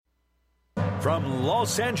From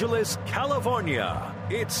Los Angeles, California,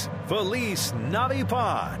 it's Feliz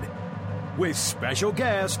Navipod with special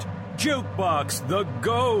guest Jukebox the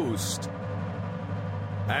Ghost.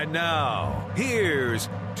 And now, here's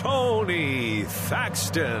Tony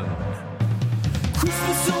Thaxton.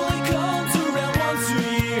 Christmas only comes around once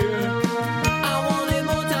a year. I wanted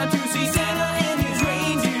more time to see Santa and his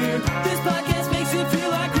reindeer. This podcast makes it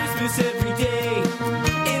feel like Christmas every day.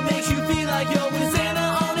 It makes you feel like you're with Santa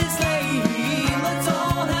on his sleigh. Let's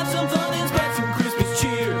all have some fun and spread some Christmas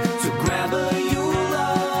cheer. So grab a Yule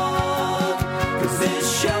log, 'cause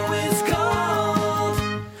this show is called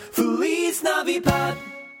Feliz Navipod.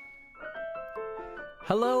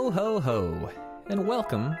 Hello, ho, ho, and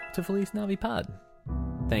welcome to Feliz Navipod.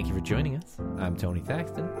 Thank you for joining us. I'm Tony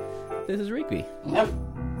Thaxton. This is Rigby.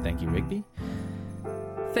 Thank you, Rigby.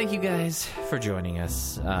 Thank you guys for joining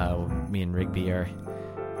us. Me and Rigby?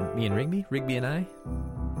 Rigby and I?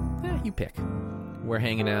 You pick. We're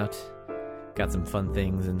hanging out. Got some fun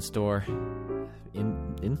things in store.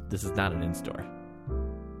 This is not an in-store.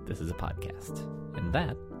 This is a podcast. And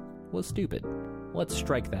that was stupid. Let's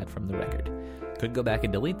strike that from the record. Could go back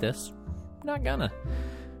and delete this. Not gonna.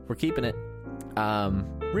 We're keeping it.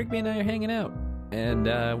 Rigby and I are hanging out, and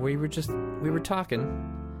we were talking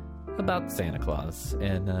about Santa Claus,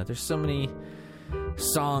 and there's so many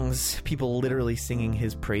songs, people literally singing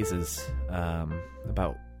his praises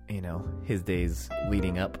about his days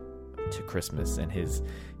leading up to Christmas and his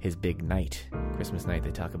big night, Christmas night.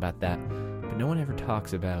 They talk about that, but no one ever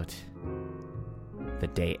talks about the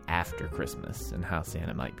day after Christmas and how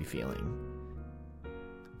Santa might be feeling.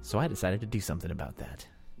 So I decided to do something about that.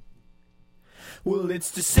 Well, it's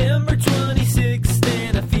December 26th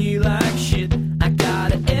and I feel like shit. I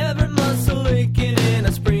got every muscle aching and I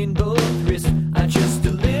sprained both wrists. I just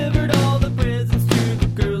delivered all the presents to the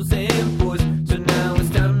girls and boys. So now it's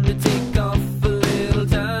time to take off a little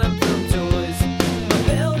time from toys. My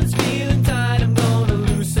belt is feeling tight, I'm gonna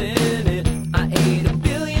loosen it. I ate a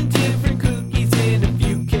billion different cookies and a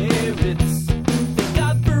few carrots. Thank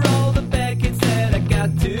God for all the packets that I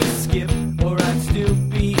got to skip, or I'd still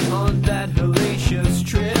be on that hellacious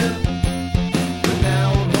trip. But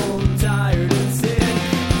now I'm home tired and sick.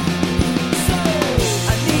 So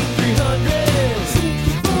I need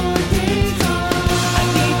 364 days off. I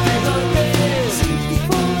need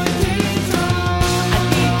 364 days off. I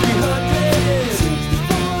need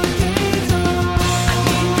 364 days off. I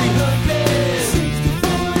need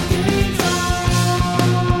 364 days off.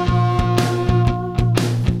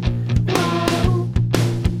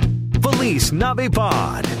 Feliz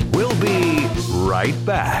Navipod. We'll be right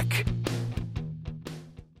back.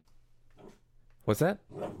 What's that?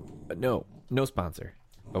 No sponsor.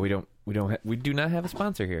 Oh, we do not have a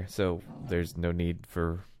sponsor here, so there's no need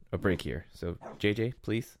for a break here. So JJ,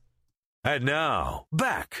 please. And now,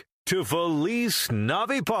 back to Feliz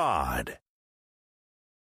Navipod.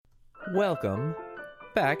 Welcome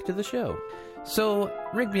back to the show. So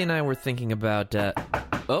Rigby and I were thinking about.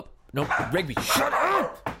 Oh no, Rigby, shut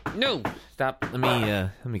up! No, stop. Let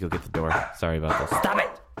me go get the door. Sorry about this. Stop it!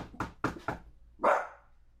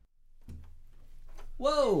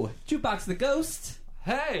 Whoa, Jukebox the Ghost.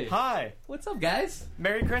 Hey! Hi! What's up, guys?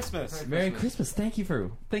 Merry Christmas! Merry Christmas. Thank you,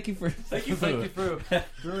 Fru. Thank you, Fru.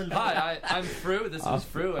 Hi, I'm Fru. This is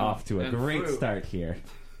Fru. Off to a great Fru. start here.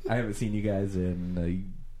 I haven't seen you guys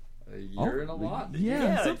in A year and a lot.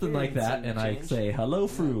 yeah, something like that, and I say hello,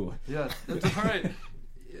 Fru. Yeah, it's all right.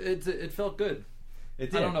 It felt good. It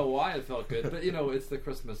did. I don't know why it felt good, but it's the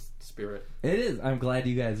Christmas spirit. It is. I'm glad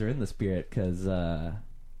you guys are in the spirit because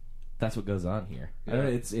that's what goes on here. Yeah.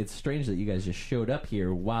 It's strange that you guys just showed up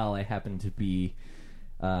here while I happen to be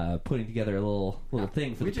putting together a little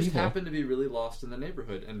thing for We the just people. happened to be really lost in the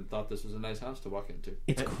neighborhood and thought this was a nice house to walk into.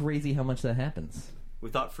 It's crazy how much that happens. We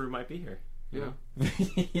thought Fru might be here. Yeah.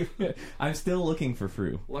 I'm still looking for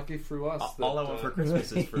Fru. Lucky for us. All I want for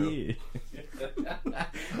Christmas is Fru.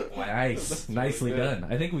 Nice. Nicely good.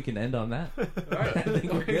 done. I think we can end on that. All right. I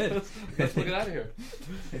think we're good. Let's get out of here.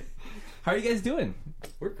 How are you guys doing?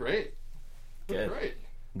 We're great. We're Good. great.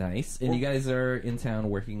 Nice. And you guys are in town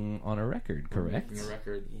working on a record, correct? Making a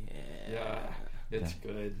record. Yeah. It's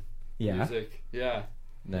good. Yeah. Music. Yeah.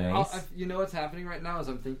 Nice. You know what's happening right now is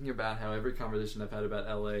I'm thinking about how every conversation I've had about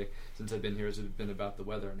LA since I've been here has been about the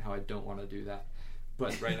weather and how I don't want to do that.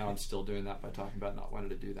 But right now I'm still doing that by talking about not wanting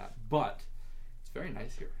to do that. But it's very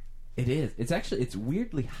nice here. It is. It's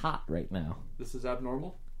weirdly hot right now. This is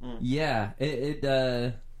abnormal? Yeah.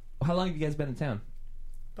 How long have you guys been in town?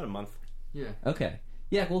 About a month. Yeah. Okay.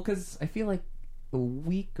 Yeah, well, because I feel like a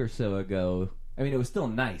week or so ago, I mean, it was still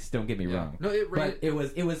nice. Don't get me Yeah. wrong. No, but it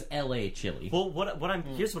was LA chilly. Well,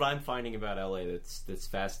 here's what I'm finding about LA that's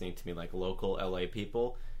fascinating to me, like local LA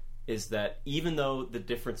people, is that even though the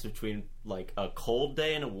difference between like a cold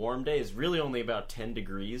day and a warm day is really only about 10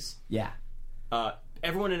 degrees, Yeah.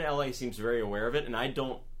 everyone in LA seems very aware of it, and I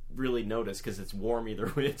don't really notice because it's warm either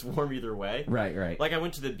way. It's warm either way. Right. Like I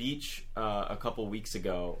went to the beach a couple weeks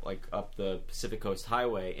ago, like up the Pacific Coast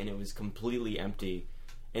Highway, and it was completely empty,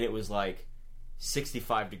 and it was like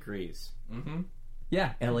 65 degrees. Mm-hmm.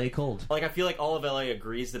 Yeah, LA cold. Like I feel like all of LA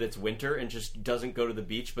agrees that it's winter and just doesn't go to the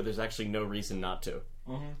beach, but there's actually no reason not to.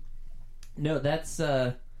 No, that's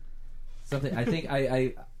something. I think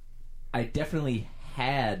I definitely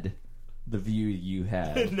had the view you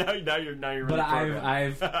had. now you're really But programmed.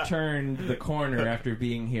 I've turned the corner after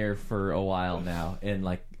being here for a while now, and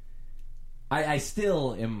like I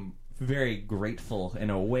still am very grateful and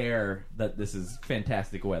aware that this is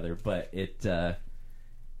fantastic weather, but it's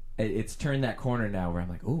turned that corner now where I'm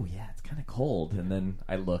like, oh yeah, it's kind of cold, and then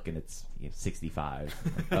I look and it's 65.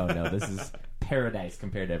 Oh no, this is paradise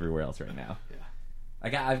compared to everywhere else right now.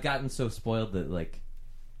 Yeah. I've gotten so spoiled that like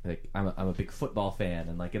I'm a big football fan,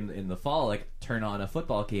 and like in the fall, like turn on a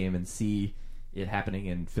football game and see it happening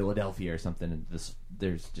in Philadelphia or something, and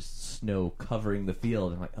there's just snow covering the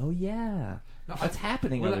field. I'm like, oh yeah, what's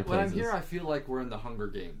happening other When places? I'm here, I feel like we're in the Hunger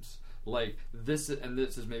Games. Like this, and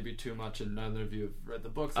this is maybe too much, and none of you have read the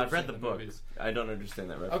books. I've read seen the book. movies. I don't understand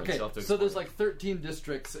that reference. Okay, You'll have to so there's explain like 13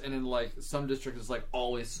 districts, and in like some districts it's like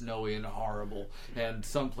always snowy and horrible, and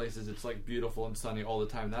some places it's like beautiful and sunny all the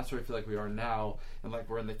time. That's where I feel like we are now, and like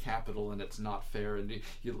we're in the capital, and it's not fair. And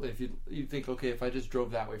if you think, okay, if I just drove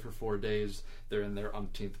that way for 4 days, they're in their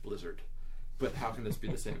umpteenth blizzard. But how can this be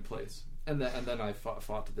the same place? And then I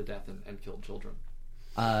fought to the death and killed children.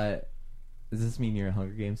 Does this mean you're a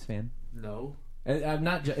Hunger Games fan? No. I'm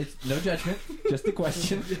not. It's no judgment, just a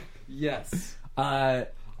question. Yes. Uh,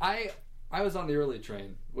 I was on the early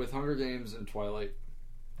train with Hunger Games and Twilight.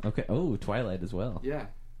 okay. Oh, Twilight as well. Yeah.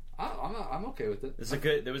 I'm okay with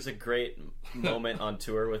it. There was a great moment on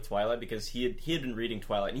tour with Twilight because he had been reading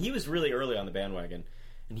Twilight, and he was really early on the bandwagon,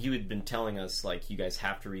 and he had been telling us like, you guys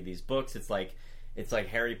have to read these books. It's like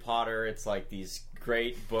Harry Potter. It's like these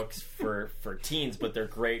great books for teens, but they're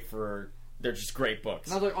just great books.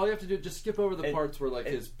 And I was like, all you have to do is just skip over the And- parts where like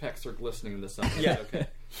his pecs are glistening in the sun. Yeah. Okay.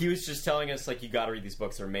 He was just telling us, like, you gotta read these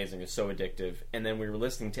books, they're amazing, they're so addictive. And then we were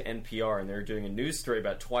listening to NPR, and they were doing a news story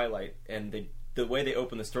about Twilight, and the way they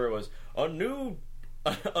opened the story was, a new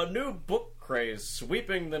book craze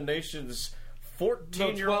sweeping the nation's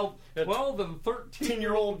 12 and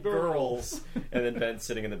 13-year-old girls. And then Ben's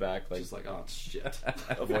sitting in the back, like, Just like, oh shit.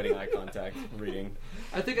 avoiding eye contact, reading.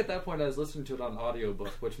 I think at that point I was listening to it on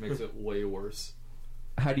audiobook, which makes it way worse.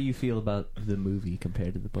 How do you feel about the movie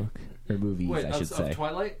compared to the book, or movies? Wait, I should say of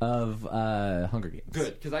Twilight? of Hunger Games.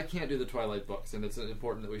 Good, because I can't do the Twilight books, and it's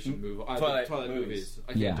important that we should move on. Twilight Twilight movies. movies.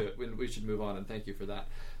 I can't Yeah. do it. We should move on, and thank you for that.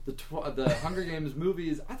 The Hunger Games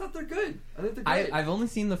movies, I thought they're good. I think they're great. I've only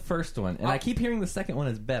seen the first one, and I keep hearing the second one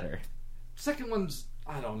is better. Second one's,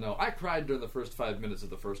 I don't know. I cried during the first 5 minutes of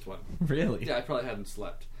the first one. Really? Yeah, I probably hadn't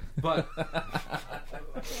slept. But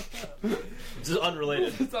Just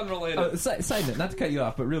unrelated. it's unrelated. Side note, not to cut you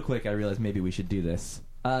off, but real quick, I realized maybe we should do this.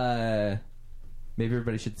 Maybe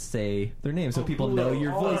everybody should say their names so people know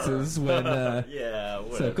your voices when. Yeah,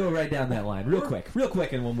 whatever. So go right down that line, real quick,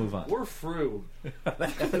 and we'll move on. We're through.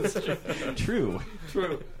 True.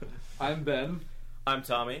 True. I'm Ben. I'm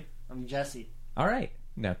Tommy. I'm Jesse. All right,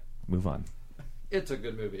 now move on. It's a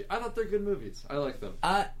good movie. I thought they're good movies. I like them.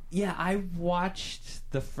 Yeah, I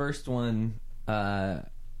watched the first one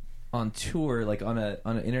on tour, like on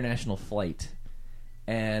an international flight,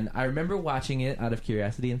 and I remember watching it out of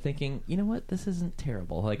curiosity and thinking, you know what, this isn't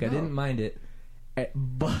terrible. Like I No. didn't mind it,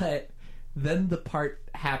 but then the part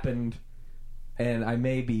happened, and I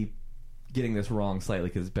may be getting this wrong slightly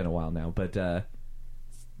because it's been a while now, but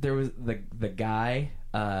there was the guy,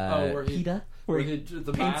 where he- PETA, where he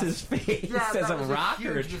the paints mask. his face Yeah, as that a was rock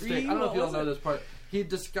or a huge tree. mistake. I don't know if What you all was know it? this part. He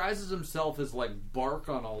disguises himself as like bark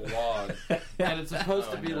on a log, and it's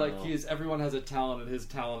supposed to be like everyone has a talent, and his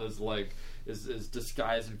talent is like is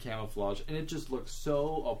disguise and camouflage, and it just looks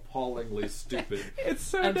so appallingly stupid. It's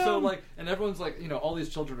so And dumb. so, like, and everyone's like, all these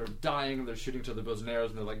children are dying, and they're shooting to their bows and arrows,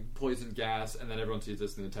 and they're like poison gas, and then everyone sees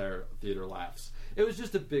this, and the entire theater laughs. It was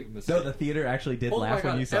just a big mistake. So the theater actually did oh laugh my God,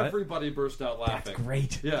 when you saw it? everybody burst out laughing. That's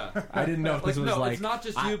great. Yeah. I didn't know if this was no, like... it's not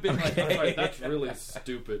just you being like, "That's right, that's really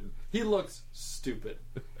stupid." He looks stupid.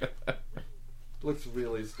 Looks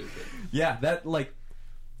really stupid. Yeah, that, like...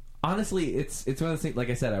 Honestly, it's one of those things... Like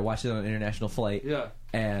I said, I watched it on an international flight. Yeah.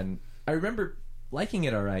 And I remember liking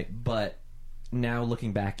it all right, but now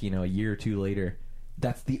looking back, a year or two later,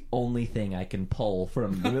 that's the only thing I can pull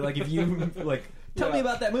from. Like, if you tell me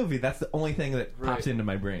about that movie, that's the only thing that pops into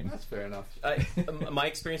my brain. That's fair enough. My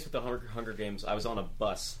experience with the Hunger Games, I was on a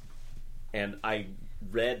bus, and I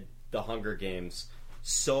read the Hunger Games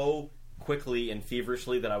so quickly and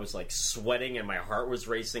feverishly that I was like sweating and my heart was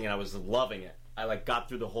racing and I was loving it. I got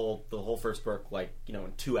through the whole first book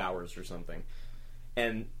in 2 hours or something,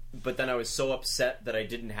 but then I was so upset that I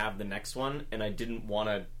didn't have the next one, and I didn't want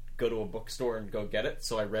to go to a bookstore and go get it,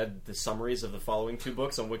 so I read the summaries of the following 2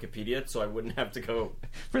 books on Wikipedia, so I wouldn't have to go.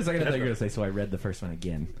 For a second, I thought you were going to say, so I read the first one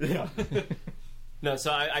again. Yeah. No,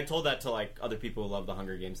 so I told that to other people who love the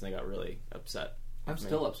Hunger Games, and they got really upset. I'm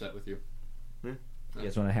still upset with you. You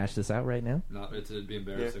guys want to hash this out right now? No, it'd be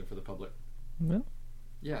embarrassing for the public. Well,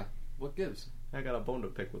 yeah. What gives? I got a bone to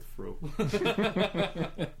pick with Fru.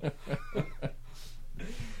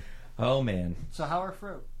 Oh man. So how are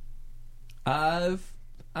fruit?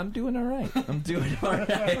 I'm doing all right.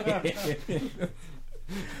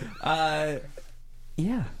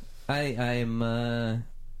 Yeah.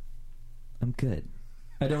 I'm good.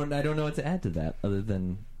 I don't know what to add to that other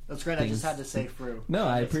than That's great. I just had to say fruit. No,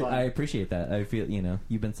 I That's fine. appreciate that. I feel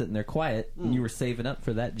you've been sitting there quiet and you were saving up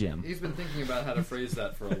for that gem. He's been thinking about how to phrase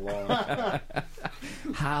that for a long time.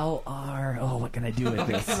 What can I do with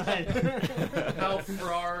this? How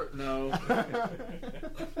far? No.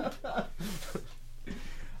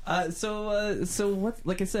 So what?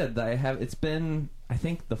 Like I said, it's been. I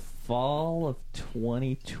think the fall of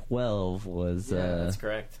 2012 was. That's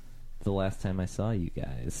correct. The last time I saw you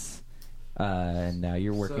guys, and now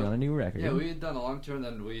you're working on a new record. Yeah, we had done a long tour, and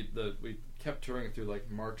then we kept touring through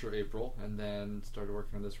March or April, and then started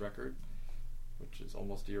working on this record, which is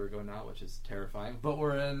almost a year ago now, which is terrifying. But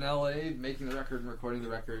we're in LA making the record and recording the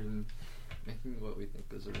record and making what we think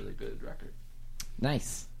is a really good record.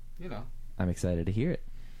 Nice. I'm excited to hear it.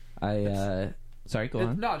 Sorry, go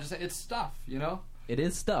on. No, just it's stuff. It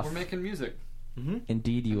is stuff. We're making music. Mm-hmm.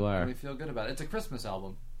 Indeed, you are. And we feel good about it. It's a Christmas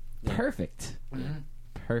album. Perfect. Mm-hmm.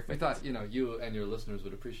 Perfect. We thought you and your listeners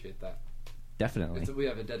would appreciate that. Definitely. We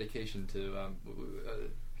have a dedication to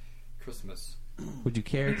Christmas. Would you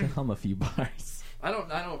care to hum a few bars? I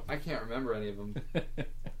can't remember any of them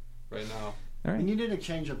right now. All right. We needed a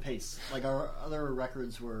change of pace. Our other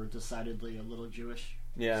records were decidedly a little Jewish.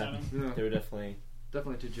 Yeah, sounding. they were definitely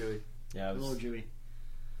too Jewy. Yeah, A little Jewy.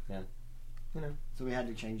 Yeah. So we had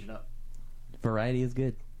to change it up. Variety is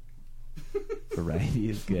good. Variety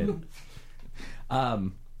is good.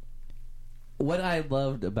 What I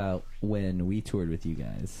loved about when we toured with you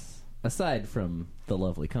guys, aside from the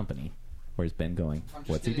lovely company, where's Ben going?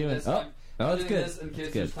 What's he doing? It's good. in case It's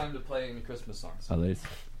there's good. time to play any Christmas songs. Oh, there's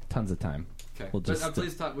tons of time. Okay, We'll just but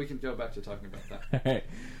please talk. We can go back to talking about that.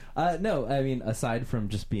 All right. No, I mean, aside from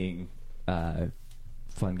just being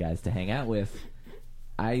fun guys to hang out with,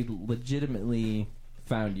 I legitimately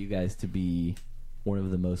found you guys to be one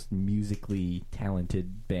of the most musically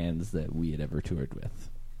talented bands that we had ever toured with.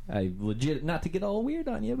 Not to get all weird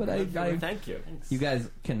on you, but thank you. You guys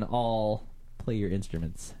can all play your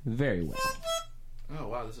instruments very well. Oh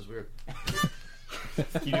wow, this is weird.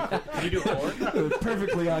 Can you do a chord? It was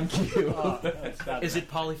perfectly on cue. Is it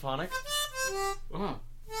polyphonic? Oh,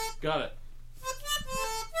 got it.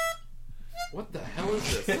 What the hell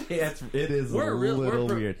is this? Yes, it is We're a little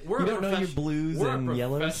weird. We're You a don't know your blues we're and a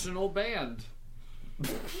yellows? professional band.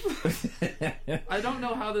 I don't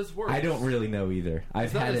know how this works. I don't really know either.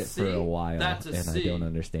 I've that had a it for C? a while, That's a and C. I don't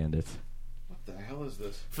understand it. What the hell is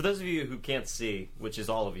this? For those of you who can't see, which is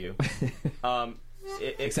all of you,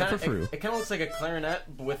 it Except kinda, for Fru. It kind of looks like a clarinet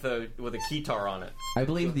with a keytar on it. I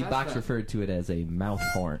believe So the that's box that. referred to it as a mouth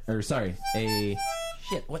horn, or sorry, a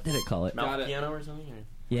shit. What did it call it? Got Mouth it. piano or something? Or?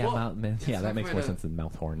 Yeah, Well, mouth. Man, yeah, it's that not makes quite more a- sense than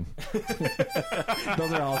mouth horn.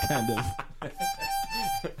 Those are all kind of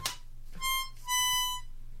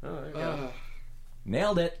Oh, there you go.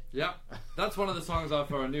 nailed it. Yep, that's one of the songs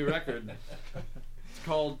off our new record. It's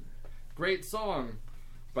called "Great Song"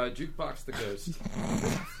 by Jukebox the Ghost.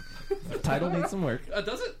 The title needs some work.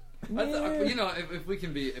 Does it? If we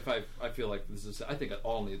can be, I feel like this is. I think it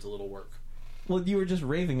all needs a little work. Well, you were just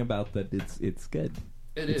raving about that. It's good.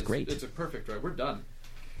 It's It's great. It's a perfect record. We're done.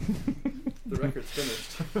 The record's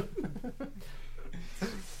finished.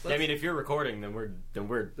 I mean, if you're recording, then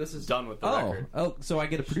we're This is- done with the record. Oh, so I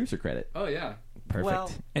get a producer credit. Oh yeah. Perfect.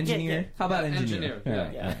 Well, Engineer. yeah. How about Yeah, engineer?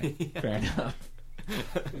 engineer, yeah. yeah. Fair enough.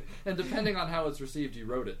 And depending on how it's received, you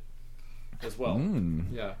wrote it as well. Mm,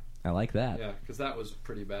 Yeah, I like that. yeah, because that was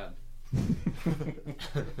pretty bad.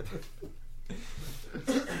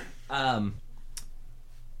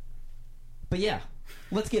 But yeah,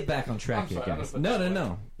 let's get back on track I'm here, sorry, I'm guys. gonna put No. that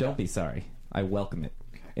away. Don't be sorry. I welcome it.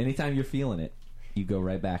 Anytime you're feeling it, you go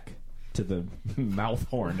right back to the mouth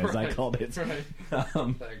horn, as I called it. Right.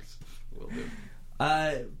 Thanks. Will do.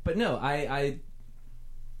 But no, I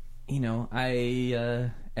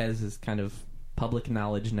as is kind of public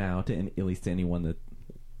knowledge now, to at least to anyone that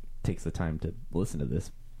takes the time to listen to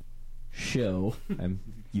this show, I'm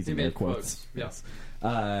using He air made quotes. quotes.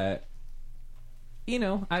 You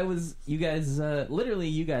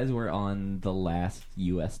guys were on the last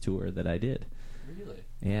U.S. tour that I did. Really?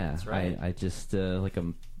 Yeah, That's right. I just 2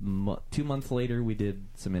 months later we did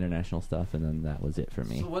some international stuff, and then that was it for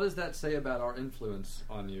me. So what does that say about our influence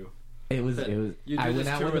on you? It was. You do I went this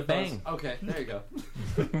out tour with a us. bang. Okay, there you go.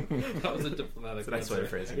 That was a diplomatic. That's a nice way of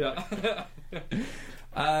phrasing it. Yeah.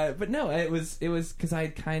 But no, it was because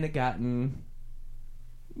I'd kind of gotten,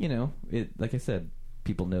 it. Like I said,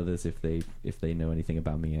 people know this if they know anything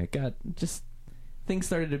about me. I got just things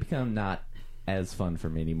started to become not as fun for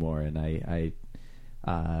me anymore, and I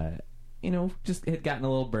just had gotten a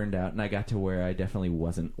little burned out, and I got to where I definitely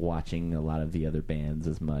wasn't watching a lot of the other bands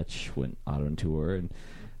as much when out on tour, and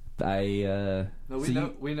I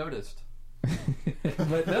we noticed.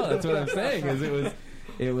 but no, that's what I'm saying. Is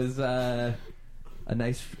it was a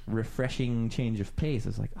nice, refreshing change of pace. It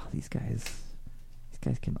was like, oh, these guys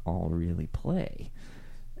can all really play,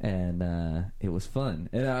 and it was fun.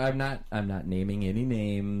 And I'm not naming any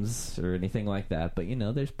names or anything like that, but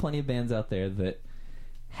there's plenty of bands out there that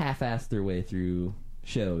half-ass their way through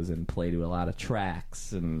shows and play to a lot of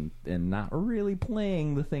tracks and not really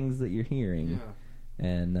playing the things that you're hearing. Yeah.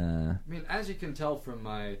 And I mean, as you can tell from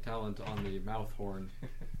my talent on the mouth horn,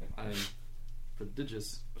 I'm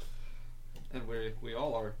prodigious, and we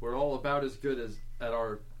all are. We're all about as good at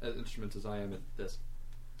our instruments as I am at this.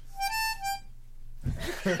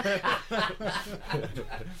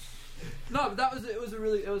 No, but it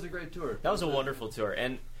was a great tour. That was a wonderful tour,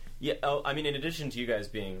 and yeah, in addition to you guys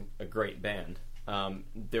being a great band,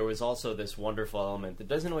 there was also this wonderful element that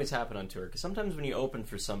doesn't always happen on tour. Because sometimes when you open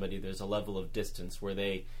for somebody, there's a level of distance where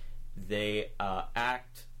they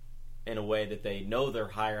act in a way that they know they're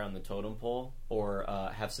higher on the totem pole, or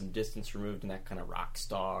have some distance removed in that kind of rock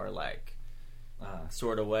star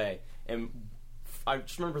sort of way. And I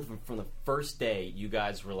just remember from the first day, you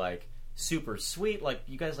guys were like super sweet. Like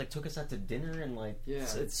you guys took us out to dinner and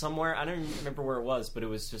it's somewhere. I don't even remember where it was, but it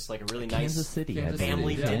was just like a really Kansas City, nice I think.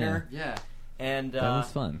 family Yeah. dinner. Yeah. And that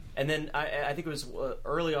was fun. And then I think it was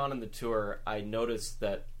early on in the tour, I noticed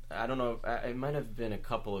that, I don't know, it might have been a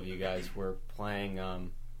couple of you guys were playing, I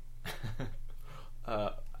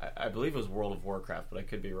believe it was World of Warcraft, but I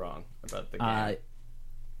could be wrong about the game.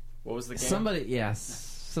 What was the game?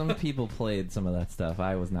 Some people played some of that stuff.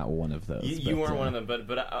 I was not one of those. You weren't one of them,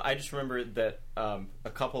 but I just remember that a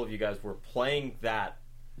couple of you guys were playing that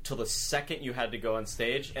till the second you had to go on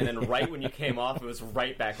stage, and then right when you came off, it was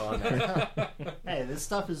right back on there. Hey, this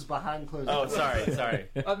stuff is behind closed Oh, doors. sorry.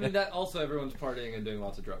 I mean, that also everyone's partying and doing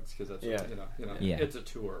lots of drugs because that's Yeah. it's a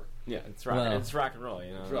tour. Yeah, it's rock. Well- It's rock and roll.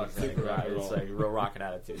 It's rock, It's super rock and It's roll. like real rockin'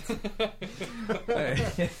 attitudes.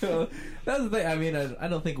 Well, that's the thing. I mean, I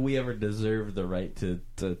don't think we ever deserve the right to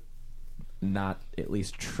not at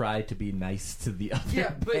least try to be nice to the other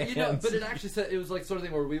Yeah, but bands. but it actually said it was like sort of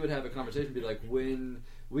thing where we would have a conversation, be like, when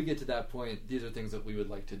we get to that point, these are things that we would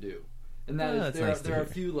like to do, and that Yeah, is that's there. nice Are, to there are a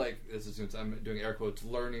hear. few like this is I'm doing air quotes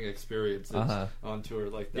learning experiences on tour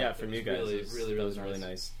like that. Yeah, that from was you guys, really, it was- really, that really was really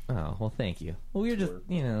nice. Oh, well, thank you. Well, we're just,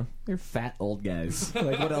 we're fat old guys.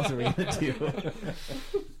 Like, what else are we going to do?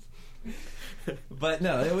 But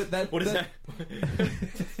no, What is that?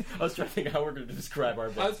 I was trying to think how we're going to describe our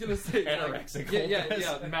band. I was gonna say Anorexic yeah, old yeah, guys.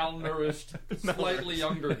 yeah, malnourished, slightly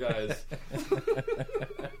younger guys.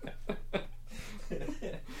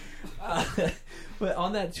 But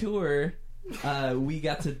on that tour, we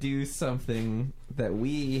got to do something that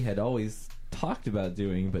we had always talked about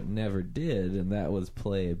doing but never did, and that was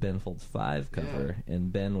play a Ben Folds 5 cover.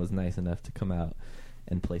 And Ben was nice enough to come out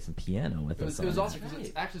and play some piano with us. It was on awesome that. because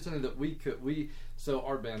it's actually something that so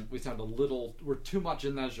our band, we sound we're too much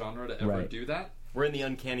in that genre to ever Right. do that. We're in the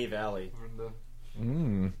uncanny valley. We're in the,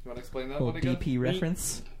 Mm. you want to explain that Little one again? DP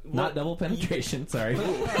reference. Not double penetration, sorry.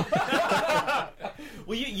 Well,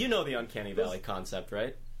 you know the uncanny valley concept,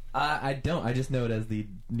 right? I don't. I just know it as the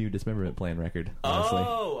new Dismemberment Plan record, honestly.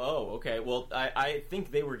 Oh, okay. Well, I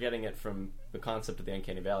think they were getting it from the concept of the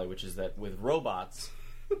uncanny valley, which is that with robots,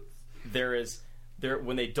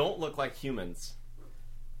 when they don't look like humans,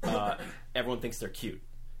 everyone thinks they're cute,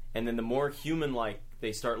 and then the more human-like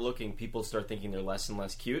they start looking, people start thinking they're less and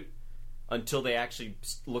less cute, until they actually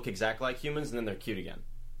look exactly like humans, and then they're cute again.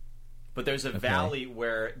 But there's a valley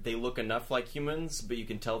where they look enough like humans, but you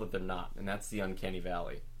can tell that they're not, and that's the uncanny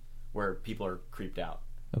valley. where people are creeped out.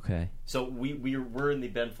 Okay. So we're in the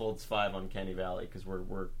Ben Folds 5 on Canny Valley because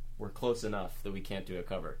we're close enough that we can't do a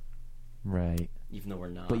cover, Right. even though we're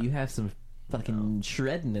not. But you have some fucking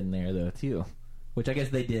shredding in there, though, too. Which I guess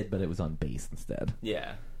they did, but it was on bass instead.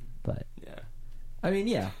 yeah, But, yeah, I mean,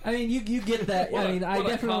 yeah. I mean, you get that. I mean, I what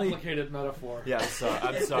definitely... a complicated metaphor. yeah.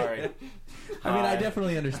 I'm sorry. I mean, I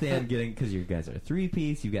definitely understand getting... Because you guys are a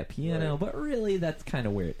three-piece, you've got piano, Right. but really, that's kind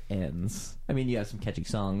of where it ends. I mean, you have some catchy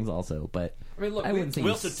songs also, but... I mean, look, I wouldn't say We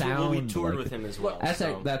you also sound we toured like with him as well. That's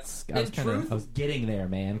so. I was In kind of... truth- I was getting there,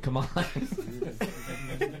 man. Come on.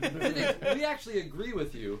 we actually agree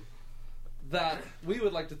with you that we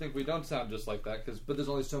would like to think we don't sound just like that, but there's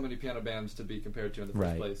only so many piano bands to be compared to in the first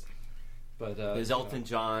Right. place. But There's Elton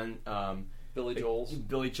John, Billy Joel's.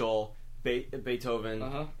 Billy Joel, Beethoven,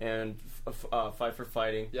 Uh-huh. and Fight for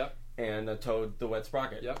Fighting, Yep. and Toad the Wet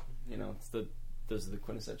Sprocket. Yep. You know, those are the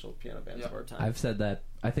quintessential piano bands Yep. of our time. I've said that.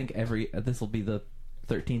 I think this will be the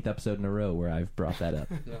 13th episode in a row where I've brought that up.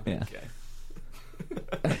 Yeah. Okay.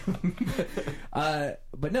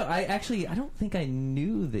 But no, I don't think I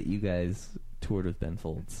knew that you guys toured with Ben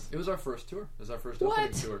Folds. It was our first tour. It was our first What?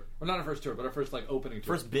 opening tour. Well, not our first tour, but our first opening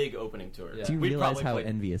tour. First big opening tour. Yeah. Do you We'd realize probably how played-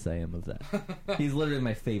 envious I am of that? He's literally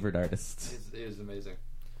my favorite artist. It is amazing.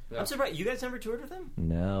 Yeah. I'm surprised you guys never toured with him.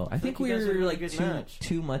 No, I think you we guys are a were really like good too match.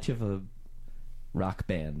 too much of a rock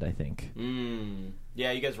band. I think.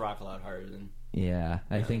 Yeah, you guys rock a lot harder than. Yeah,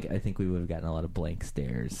 I think we would have gotten a lot of blank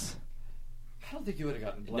stares. I don't think you would have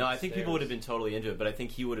gotten blank No, I think people stares. would have been totally into it, but I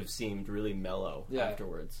think he would have seemed really mellow Yeah.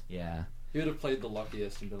 afterwards. Yeah. He would have played the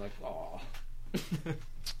luckiest and been like, "Aw."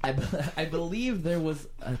 I believe there was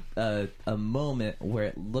a moment where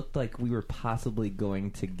it looked like we were possibly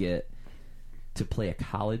going to get to play a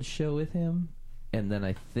college show with him, and then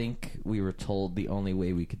I think we were told the only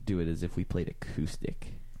way we could do it is if we played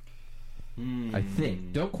acoustic. I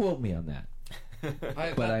think. Don't quote me on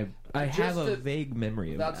that, but I have a vague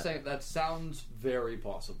memory of that. That sounds very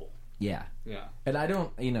possible. Yeah, Yeah. and I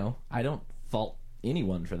don't fault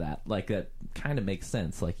anyone for that. Like, that kind of makes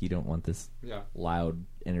sense. Like, you don't want this Yeah. loud,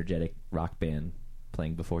 energetic rock band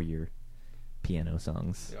playing before your piano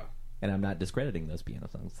songs. Yeah. And I'm not discrediting those piano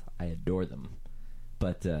songs. I adore them.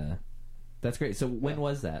 But that's great. So when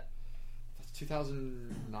was that? That's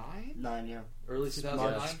 2009? 9, yeah. Early Yeah,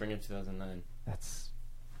 2009? spring of 2009. That's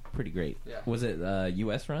pretty great. Yeah. Was it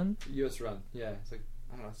U.S. run? US run. Yeah. It's like,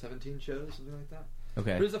 I don't know, 17 shows, something like that.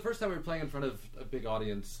 Okay. But it was the first time we were playing in front of a big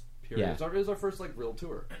audience, period. Yeah. It was our first, like, real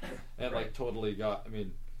tour. And, like, totally got,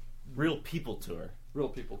 Real people tour. real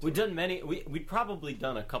people tour. We'd done many. We'd probably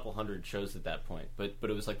done a couple hundred shows at that point, but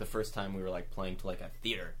it was like the first time we were like playing to like a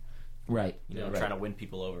theater, Right. you know, Right. trying to win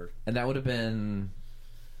people over. And that would have been...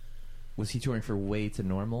 Was he touring for Way to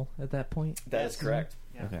Normal at that point? That is correct.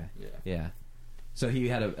 Yeah. Okay. Yeah. Yeah. So he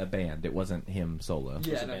had a band. It wasn't him solo.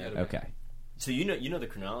 Yeah, a no, band. he had a Okay. So you know the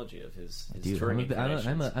chronology of his Dude, touring I'm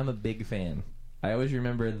inclinations. a big fan. I always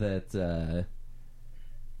remember that.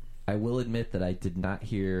 I will admit that I did not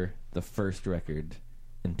hear the first record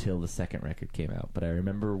until the second record came out, but I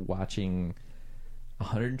remember watching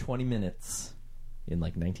 120 Minutes in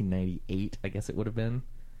like 1998, I guess it would have been,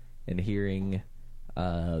 and hearing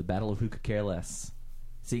Battle of Who Could Care Less,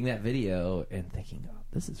 seeing that video and thinking, oh,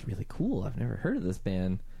 this is really cool. I've never heard of this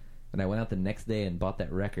band. And I went out the next day and bought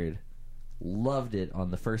that record. Loved it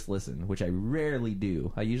on the first listen, which I rarely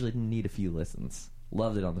do. I usually need a few listens.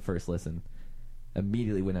 Loved it on the first listen.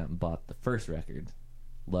 Immediately went out and bought the first record.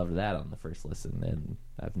 Loved that on the first listen, and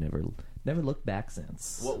I've never looked back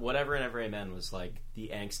since. Whatever and Ever Amen was like the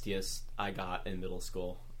angstiest I got in middle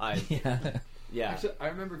school. Yeah. Yeah. Actually, I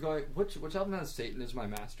remember going, which album has Satan is My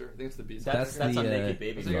Master? I think it's the B-side. That's the, on Naked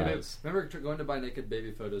Baby I was thinking Photos. I remember going to buy Naked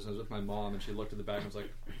Baby Photos, and I was with my mom, and she looked at the back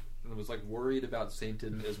and was like worried about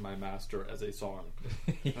Satan is My Master as a song.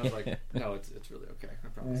 And I was like, no, it's really okay. I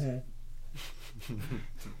promise.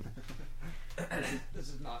 This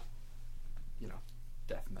is not,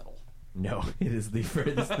 death metal. No, it is the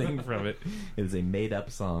furthest thing from it. It is a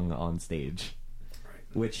made-up song on stage, Right.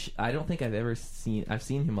 which I don't think I've ever seen. I've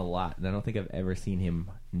seen him a lot, and I don't think I've ever seen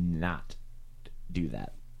him not do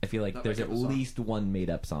that. I feel like Not there's make at up a song. least one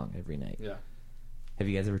made-up song every night. Yeah. Have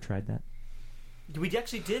you guys ever tried that? We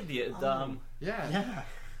actually did the Yeah.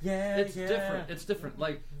 Yeah. It's different. It's different.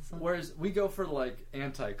 Like, whereas we go for, like,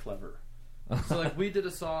 anti-clever. So, like, we did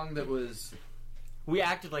a song that was... We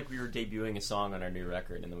acted like we were debuting a song on our new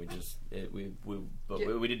record, and then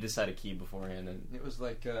we did decide a key beforehand, and It was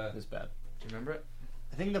like... it was bad. do you remember it?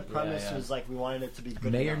 I think the premise yeah. was like we wanted it to be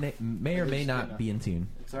good May or enough. may It was good not enough. be in tune.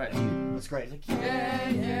 It's alright. That's great. Like,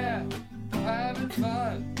 Yeah, having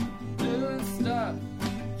fun, doing stuff.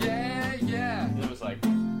 Yeah. And it was like,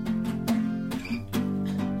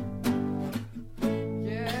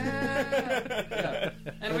 Yeah.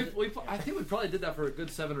 And I think we probably did that for a good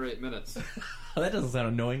 7 or 8 minutes. That doesn't sound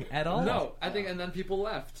annoying at all. No, I think, and then people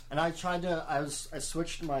left. And I tried to. I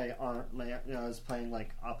switched my arm. I was playing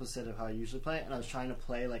like opposite of how I usually play, and I was trying to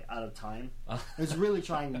play like out of time. I was really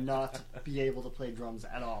trying not to be able to play drums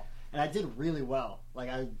at all, and I did really well. Like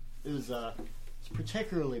it was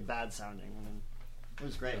particularly bad sounding. I mean, it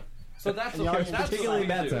was great. So that's And the okay. audience- That's Particularly what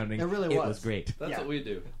we bad do. sounding. It really was. was great. That's Yeah. what we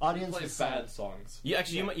do. Audience We play was bad solid. songs. You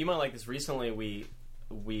actually, you might like this. Recently,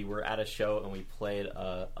 we were at a show and we played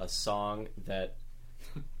a song that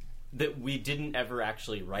we didn't ever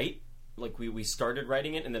actually write. Like we started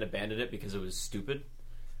writing it and then abandoned it because it was stupid.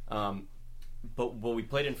 But we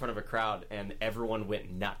played it in front of a crowd and everyone went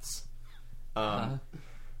nuts. Ben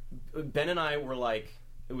and I were like,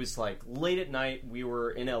 it was like late at night. We were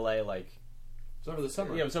in LA, like. It's over the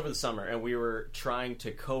summer. Yeah, it was over the summer, and we were trying to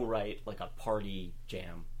co-write like a party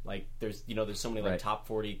jam. Like there's so many like Right. top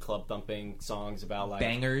 40 club thumping songs about like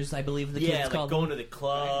Bangers, I believe the yeah, kids like called going them. to the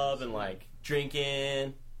club and like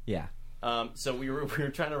drinking. Yeah. So we were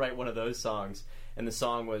trying to write one of those songs, and the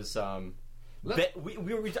song was we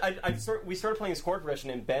started playing this chord progression,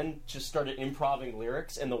 and Ben just started improvising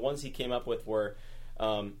lyrics, and the ones he came up with were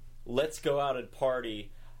 "Let's go out and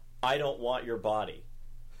party, I don't want your body."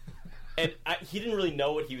 And he didn't really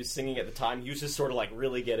know what he was singing at the time. He was just sort of like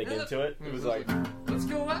really getting into it. It was like, let's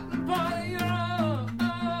go out and party, oh,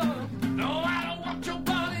 oh. No, I don't want your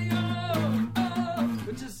body, oh, oh.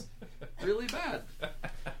 Which is really bad.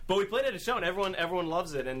 but we played it at a show, and everyone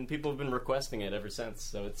loves it, and people have been requesting it ever since.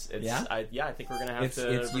 So it's Yeah? I think we're gonna have It's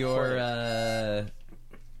to. it's record your it,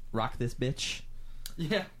 rock this bitch.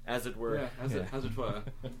 Yeah. as it were. Yeah, as it were.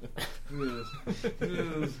 Yes.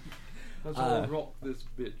 Yes. Let's all rock this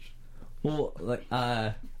bitch. Well, like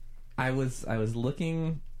I was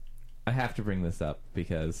looking. I have to bring this up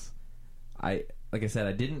because like I said,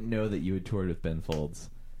 I didn't know that you had toured with Ben Folds,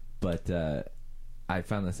 but I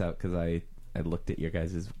found this out because I looked at your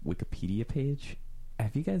guys' Wikipedia page.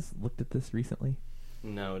 Have you guys looked at this recently?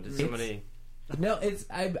 No, did somebody? No, it's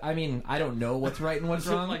I mean I don't know what's right and what's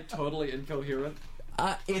Is it wrong. like totally incoherent?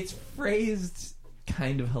 It's phrased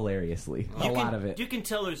kind of hilariously. A lot of it. You can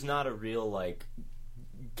tell there's not a real like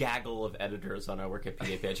gaggle of editors on our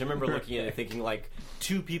Wikipedia page. I remember looking at it thinking like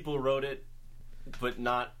 2 people wrote it, but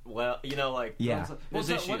not well. Like Yeah. Well, there's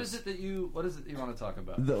so issues. what is it that you want to talk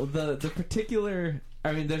about? The particular,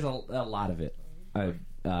 I mean, there's a lot of it.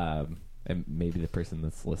 And maybe the person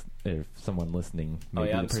that's if someone listening, maybe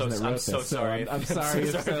yeah, the person that wrote I'm this. so sorry. I'm sorry. I'm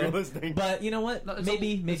so sorry if you're listening. But you know what? No,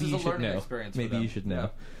 maybe this is you a should learning know. experience for Maybe them. you should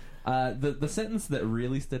know. The sentence that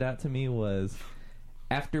really stood out to me was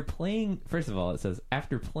after playing. First of all, it says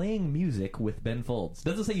after playing music with Ben Folds. It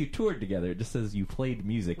doesn't say you toured together. It just says you played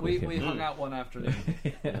music We with him. hung out one afternoon.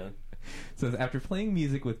 Yeah. Says after playing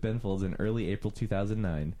music with Ben Folds in early April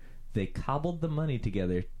 2009, they cobbled the money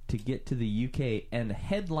together to get to the UK and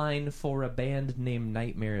headline for a band named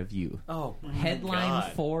Nightmare of You. Oh, Headline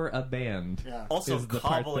God. for a band. Yeah. Also is the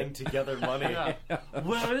part cobbling that- together money. Yeah.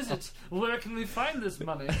 Where is it? Where can we find this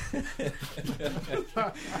money?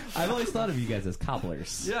 I've always thought of you guys as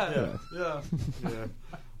cobblers. Yeah.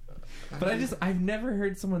 But I've never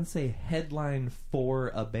heard someone say headline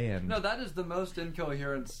for a band. No, that is the most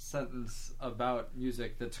incoherent sentence about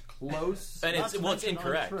music that's close. And Not it's to mention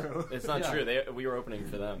incorrect. untrue. It's not Yeah. true. We were opening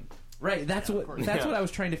for them. Right, that's what course. that's what I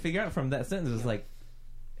was trying to figure out from that sentence. It was like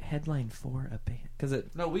headline for a band because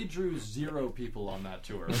it No, we drew 0 people on that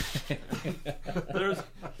tour. there's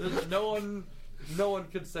no one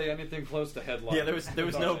could say anything close to headline. Yeah, there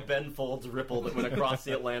was no Ben Folds ripple that went across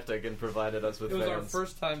the Atlantic and provided us with It was fans. our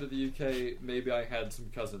first time to the UK. Maybe I had some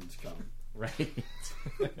cousins come. right.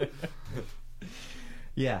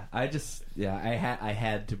 Yeah, I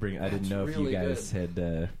had to bring. I didn't That's know if you really guys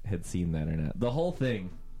had seen that or not. The whole thing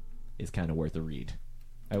is kind of worth a read.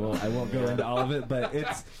 I won't go into all of it, but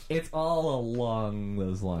it's all along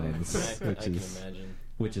those lines, I can imagine.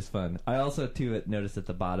 which is fun. I also too noticed at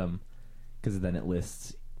the bottom because then it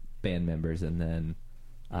lists band members, and then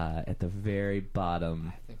at the very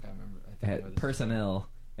bottom I think I remember. it had personnel,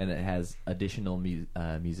 and it has additional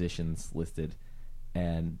musicians listed,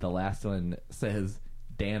 and the last one says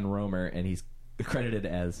Dan Romer, and he's credited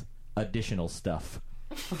as additional stuff.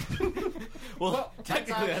 Well,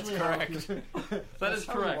 technically that's actually correct. That is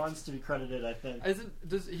how correct. He wants to be credited, I think.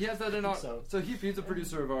 Does he has that in our? So. He's a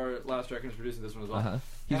producer of our last record. He's producing this one as well. Uh-huh.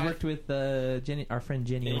 He's And I- worked with our friend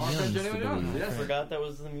Jenny Our Jones. friend Jenny I Jones, believe. yes. I forgot that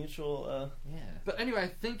was the mutual. Yeah. But anyway, I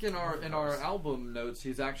think in our album notes,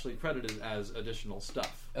 he's actually credited as additional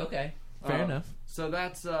stuff. Okay. Fair enough. So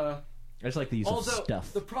that's I just like the use although of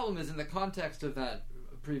stuff. the problem is in the context of that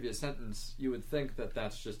previous sentence, you would think that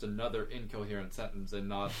that's just another incoherent sentence and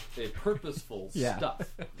not a purposeful Yeah.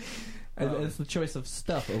 stuff. It's the choice of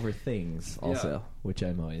stuff over things, also, which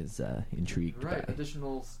I'm always intrigued Right, by.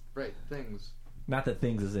 additional things. Not that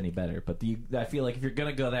things is any better, but I feel like if you're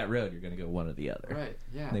gonna go that road, you're gonna go one or the other. Right,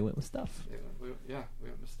 yeah. And they went with stuff. We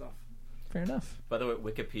went with stuff. Fair enough. By the way,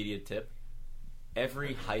 Wikipedia tip: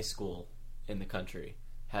 every high school in the country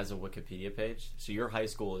has a Wikipedia page, so your high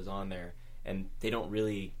school is on there, and they don't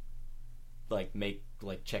really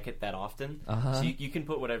check it that often. So you can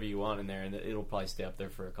put whatever you want in there, and it'll probably stay up there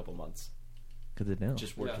for a couple months. Good to know.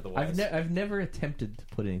 Just word Yeah. to the wise. I've never attempted to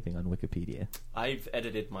put anything on Wikipedia. I've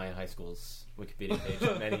edited my high school's Wikipedia page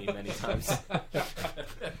many times.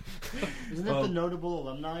 Isn't it the notable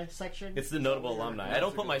alumni section? It's the notable alumni. I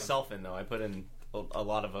don't put myself in though. I put in a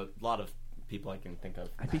lot of people I can think of.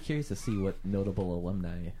 I'd be curious to see what notable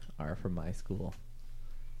alumni are from my school.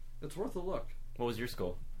 It's worth a look. What was your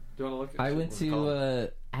school? Do you want to look at I went what's it called?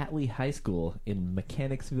 to Atlee High School in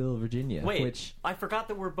Mechanicsville, Virginia. Wait, which I forgot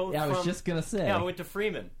that we're both. I from... was just gonna say. Yeah, I went to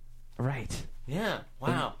Freeman. Right. Yeah.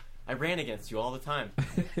 Wow. I ran against you all the time.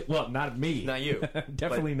 Well, not me. Not you.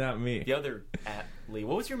 Definitely not me. The other Atlee.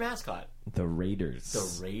 What was your mascot? The Raiders.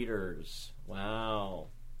 The Raiders. Wow.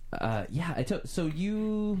 Yeah, so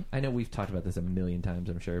you... I know we've talked about this a million times,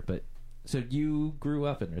 I'm sure, but... So you grew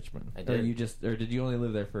up in Richmond? I did. Or did you only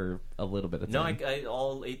live there for a little bit of No, time? I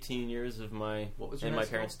all 18 years of my... What was your and high my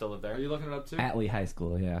school? parents still live there. Are you looking it up too? Atlee High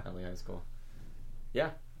School, yeah. Atlee High School.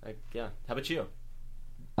 Yeah. Yeah. How about you?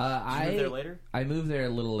 Did you I move there later? I moved there a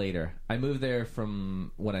little later. I moved there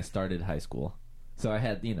from when I started high school. So I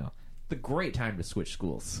had, the great time to switch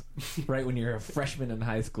schools. Right when you're a freshman in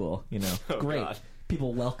high school, Oh, great. God.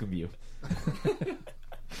 People welcome you.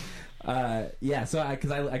 Yeah, so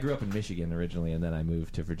because I grew up in Michigan originally, and then I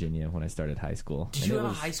moved to Virginia when I started high school. Did And you it have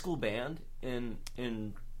was- a high school band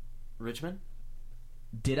in Richmond?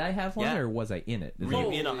 Did I have one, Yeah. or was I in it? Were you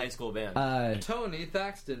in a high school band? Tony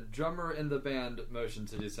Thaxton, drummer in the band Motion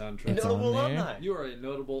City Soundtrack. It's on Notable there. alumni. You are a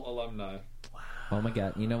notable alumni. Oh my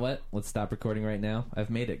god! You know what? Let's stop recording right now. I've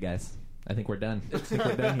made it, guys. I think we're done. I think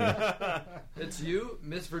we're done here. It's you,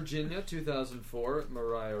 Miss Virginia, 2004,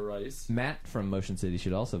 Mariah Rice. Matt from Motion City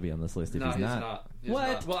should also be on this list if No, he's he's not. not. He's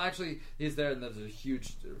What? not. Well, actually, he's there, and there's a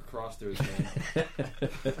huge cross through his name.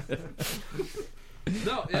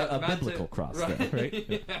 No, yeah, A Matt biblical cross, though, right?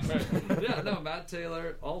 Yeah, right. Yeah, no, Matt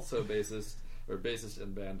Taylor, also bassist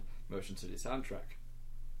in band Motion City Soundtrack.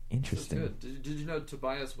 This is Interesting. good. Did you know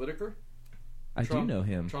Tobias Whitaker? I do know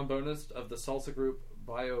him. Trombonist of the salsa group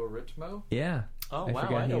Bioritmo. Yeah. Oh, I wow.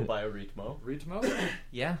 forgot I know he- Bioritmo. Ritmo?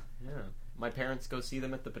 Yeah. Yeah. My parents go see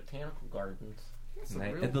them at the Botanical Gardens. That's a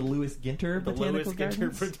Nice. real- At the Lewis Ginter The Botanical Lewis Ginter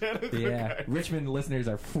Gardens? Botanical Yeah. Gardens. Richmond listeners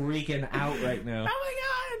are freaking out right now. Oh my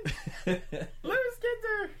god! Lewis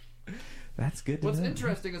Ginter! That's good to What's know.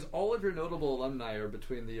 interesting is all of your notable alumni are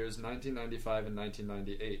between the years 1995 and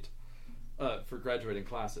 1998 for graduating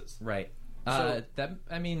classes. Right. So-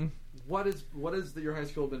 What What is your high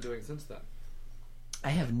school been doing since then? I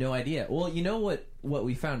have no idea. Well, you know what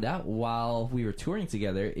we found out while we were touring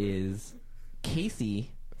together is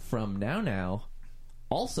Casey from Now Now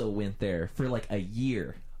also went there for like a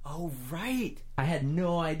year. Oh, right! I had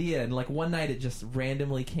no idea, and like one night it just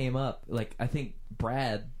randomly came up. Like I think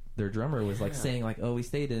Brad, their drummer, was like saying like, "Oh, we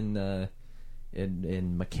stayed in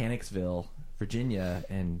Mechanicsville, Virginia,"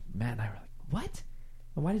 and Matt and I were like, "What?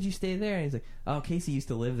 Why did you stay there?" And he's like, "Oh, Casey used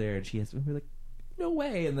to live there, and she has." And we were like, "No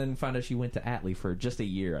way!" And then found out she went to Atlee for just a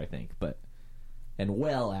year, I think, and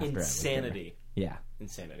well after I was there. Insanity. Yeah,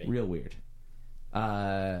 Insanity. real weird.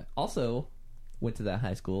 Also went to that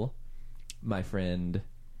high school. My friend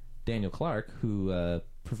Daniel Clark, who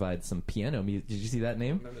provides some piano music. Did you see that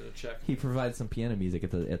name? Remember to check. He provides some piano music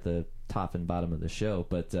at the top and bottom of the show,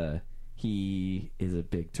 but he is a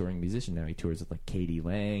big touring musician now. He tours with like Katie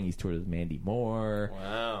Lang. He's toured with Mandy Moore,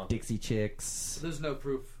 Wow. Dixie Chicks. There's no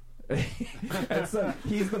proof. And so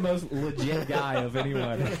he's the most legit guy of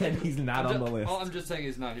anyone, and he's not on the list. I'm just saying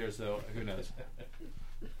he's not here, so who knows?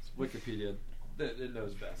 It's Wikipedia. It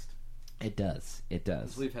knows best. It does. It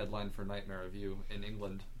does. Sleeve headline for Nightmare Review in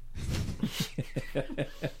England.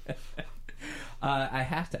 I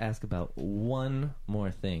have to ask about one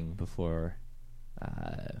more thing before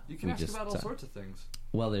You can we ask just about all sorts of things.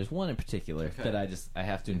 Well, there's one in particular Okay. that I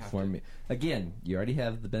have to inform you. Again, you already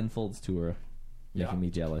have the Ben Folds tour, making Yeah. me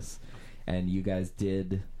jealous, and you guys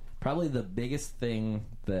did probably the biggest thing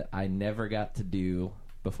that I never got to do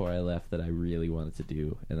before I left that I really wanted to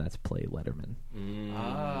do, and that's play Letterman.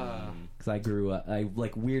 Ah. Because I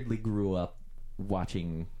like weirdly grew up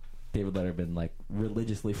watching David Letterman like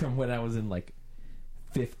religiously from when I was in like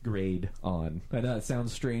fifth grade on. I know it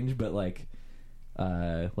sounds strange, but like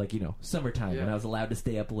summertime when I was allowed to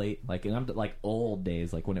stay up late, and I'm like old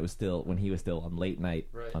days, like when he was still on late night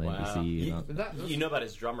on NBC. You know about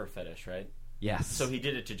his drummer fetish, right? Yes. So he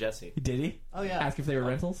did it to Jesse. Did he? Oh yeah. Ask if they were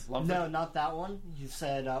rentals? No, not that one. He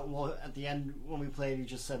said, well, at the end when we played, he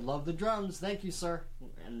just said, "Love the drums, thank you, sir."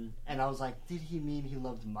 And I was like, did he mean he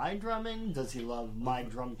loved my drumming? Does he love my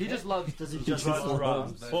drum kit? He just loves. Does he just love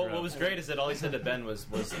drums? Well, what was great is that all he said to Ben was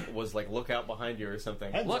like, "Look out behind you" or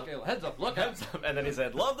something. Heads Look, heads up, look out. Heads up. And then he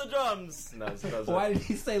said, "Love the drums." And that was Why it. did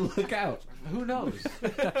he say look out? Who knows?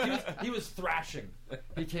 he was thrashing.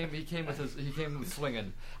 He came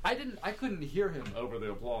swinging. I couldn't hear him over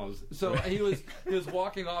the applause. So he was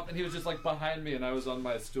walking off, and he was just like behind me, and I was on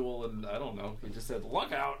my stool, and I don't know. He just said,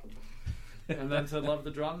 "Look out," and then said, "Love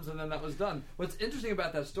the drums," and then that was done. What's interesting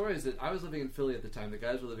about that story is that I was living in Philly at the time. The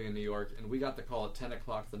guys were living in New York, and we got the call at 10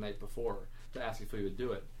 o'clock the night before to ask if we would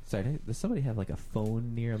do it. Sorry, does somebody have like a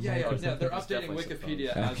phone near a mic or Yeah, something? they're updating definitely some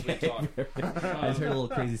Wikipedia as we talk. I just heard a little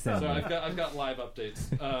crazy sound. So I've got live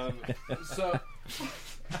updates.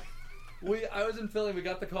 I was in Philly. We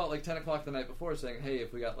got the call at like 10 o'clock the night before saying, "Hey,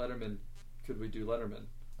 if we got Letterman, could we do Letterman?"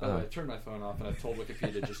 By the way, I turned my phone off and I told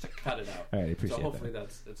Wikipedia just to cut it out. All right, I appreciate so hopefully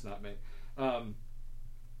that. it's not me.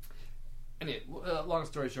 Anyway, long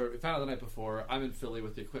story short, we found out the night before. I'm in Philly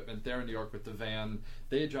with the equipment. They're in New York with the van.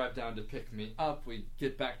 They drive down to pick me up. We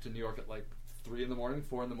get back to New York at like 3 in the morning,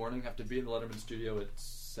 4 in the morning. Have to be in the Letterman studio at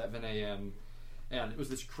 7 a.m. And it was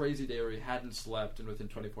this crazy day where we hadn't slept, and within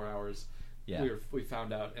 24 hours, we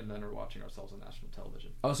found out, and then we're watching ourselves on national television.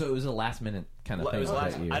 Oh, so it was a last minute kind of thing. It was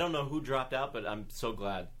I don't know who dropped out, but I'm so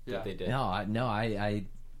glad that they did.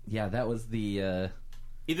 That was the.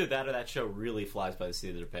 Either that or that show really flies by the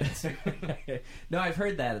seat of their pants. No, I've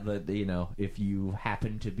heard that if you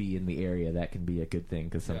happen to be in the area, that can be a good thing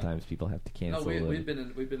because sometimes people have to cancel. No, we've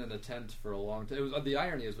been in a tent for a long time. The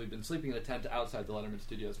irony is we've been sleeping in a tent outside the Letterman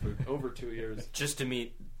studios for over 2 years just to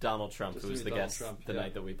meet Donald Trump, who was the guest the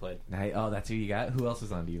night that we played. Oh, that's who you got. Who else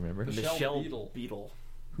was on? Do you remember? Michelle Beadle.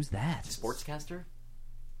 Who's that? Sportscaster.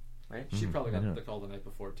 Right? She probably got the call the night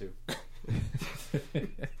before too.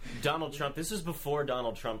 Donald Trump. This was before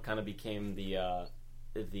Donald Trump kind of became the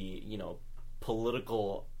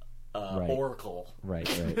political oracle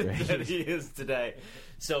that he is today.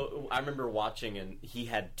 So I remember watching, and he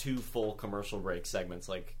had 2 full commercial break segments,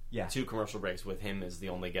 2 commercial breaks with him as the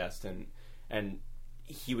only guest, and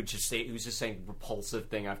he was just saying repulsive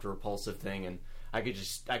thing after repulsive thing, and I could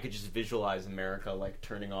just visualize America like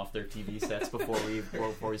turning off their TV sets before we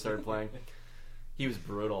started playing. He was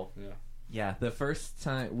brutal. Yeah, the first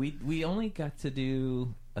time we only got to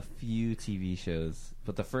do a few TV shows,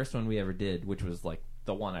 but the first one we ever did, which was like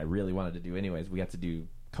the one I really wanted to do anyways, we got to do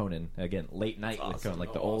Conan again, late night with Conan,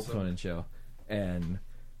 like the old Conan show. And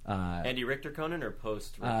Andy Richter Conan or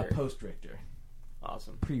post Richter? Post Richter.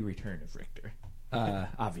 Awesome. Pre-return of Richter.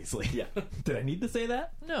 Obviously. Yeah. Did I need to say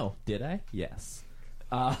that? No. Did I? Yes.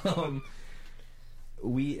 I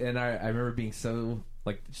remember being so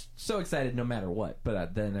excited no matter what.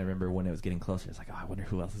 But then I remember when it was getting closer, I was like, oh, I wonder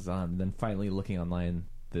who else is on. And then finally looking online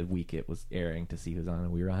the week it was airing to see who's on,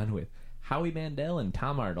 and we were on with Howie Mandel and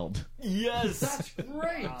Tom Arnold. Yes! That's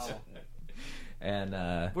great! Wow. And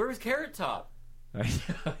where was Carrot Top?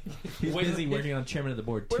 He's busy working on Chairman of the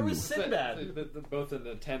Board 2. Where was Sinbad? Both in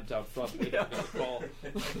the tent out front waiting for the call.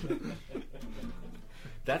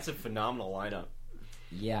 That's a phenomenal lineup.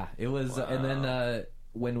 Yeah, it was. Wow. And then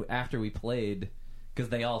after we played, because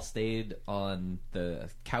they all stayed on the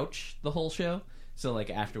couch the whole show. So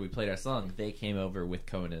after we played our song, they came over with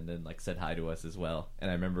Conan and said hi to us as well.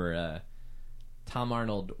 And I remember Tom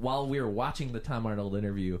Arnold, while we were watching the Tom Arnold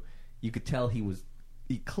interview, you could tell he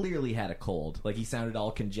clearly had a cold. He sounded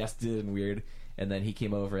all congested and weird. And then he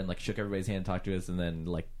came over and shook everybody's hand, talked to us, and then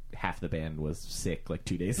half the band was sick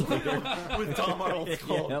 2 days later with Tom Arnold's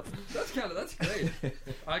cold. Yep. That's great.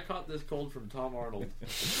 I caught this cold from Tom Arnold.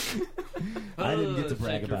 I didn't get to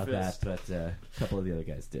brag about that, but a couple of the other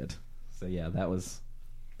guys did. So yeah, that was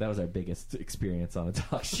our biggest experience on a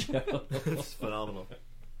talk show. It's phenomenal.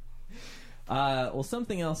 Well,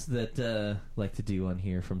 something else that I like to do on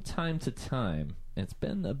here from time to time, and it's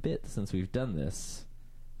been a bit since we've done this,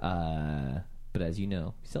 but as you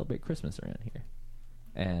know, we celebrate Christmas around here.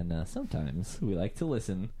 And sometimes we like to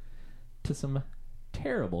listen to some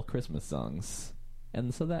terrible Christmas songs.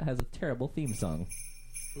 And so that has a terrible theme song.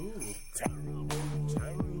 Ooh.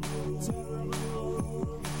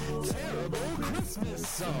 Terrible Christmas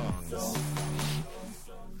songs.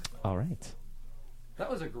 All right.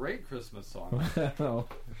 That was a great Christmas song. Well,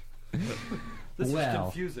 This is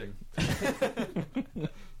confusing.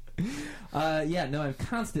 I'm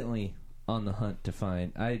constantly on the hunt to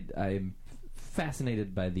find. I'm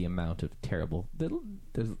fascinated by the amount of terrible.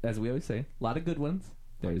 There's, as we always say, a lot of good ones.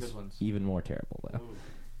 There's good ones. even more terrible though. Ooh.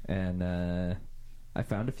 And I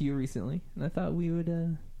found a few recently, and I thought we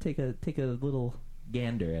would take a little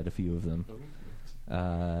gander at a few of them.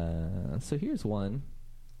 So here's one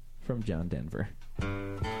from John Denver.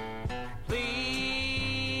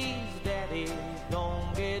 Please, Daddy,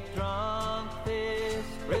 don't get drunk this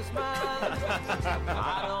Christmas.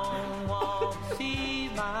 I don't want to see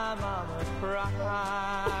my mama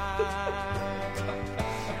cry.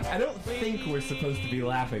 I don't think we're supposed to be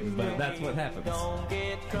laughing, but that's what happens. Don't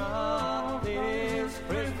get drunk this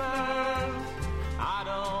Christmas. I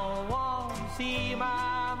don't want to see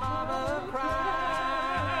my mama cry.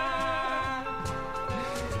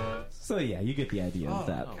 So yeah, you get the idea of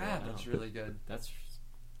that. God, that's really good. That's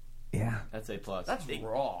Yeah. A plus. That's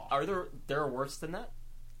raw. Are there worse than that?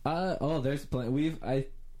 There's plenty.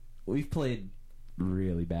 We've played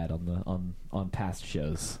really bad on past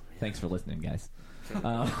shows. Thanks for listening, guys.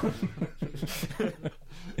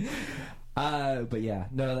 But yeah,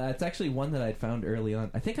 no, that's actually one that I'd found early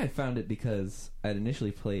on. I think I found it because I'd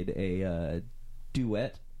initially played a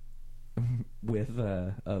duet with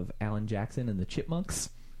of Alan Jackson and the Chipmunks,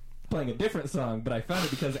 playing a different song. But I found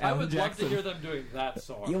it because I Alan would Jackson. love to hear them doing that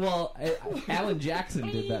song. Yeah, well, Alan Jackson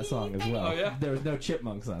did that song as well. Oh, yeah? There was no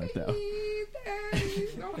Chipmunks on it though.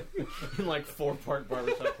 Like 4-part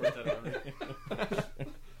barbershop quartet.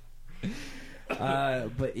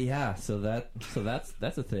 But yeah, so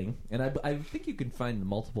that's a thing, and I think you can find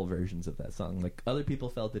multiple versions of that song. Like other people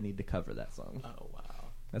felt the need to cover that song. Oh wow.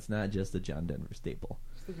 That's not just a John Denver staple.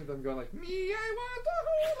 I was thinking of them going like, me, I want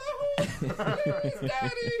the hula hoop.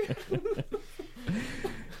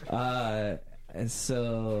 Daddy. And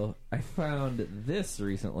so I found this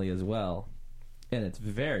recently as well, and it's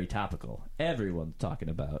very topical. Everyone's talking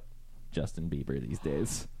about Justin Bieber these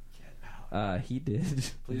days. He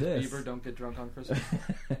did Please, this. Bieber, don't get drunk on Christmas.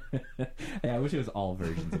 Yeah, I wish it was all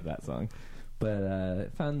versions of that song. But I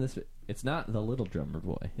found this. It's not The Little Drummer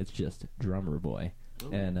Boy. It's just Drummer Boy.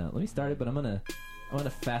 Ooh. And let me start it, but I'm gonna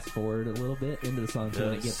fast forward a little bit into the song so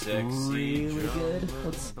when it gets really good.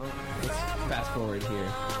 Let's fast forward here.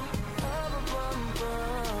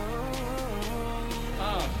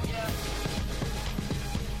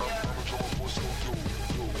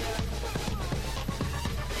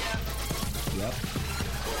 Yep.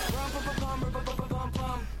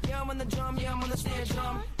 Yeah, I'm on the drum, yeah, I'm on the snare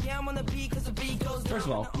drum. Yeah, I'm on the beat cause the beat goes down. First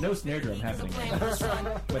of all, no snare drum happening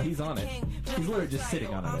right. But he's on it. He's literally just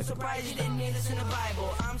sitting on it. I'm surprised you didn't hear this in the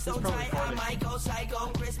Bible. I'm so tight, I might go psycho.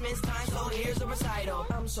 Christmas time, so here's a recital.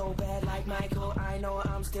 I'm so bad like Michael. I know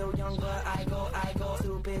I'm still young, but I go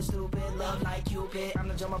stupid, love like Cupid. I'm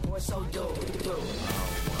the drummer boy, so dope. Did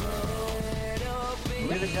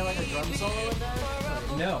it get like a drum solo with that?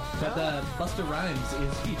 No, but Busta Rhymes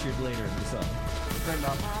is featured later in the song. Good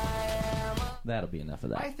enough. That'll be enough of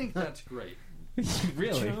that. I think that's great.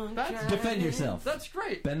 Really? Defend yourself. That's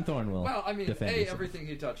great. Ben Thornwell. Well, I mean, defend yourself. everything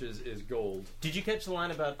he touches is gold. Did you catch the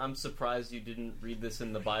line about "I'm surprised you didn't read this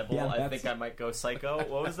in the Bible"? Yeah, I think I might go psycho.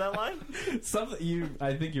 What was that line? Something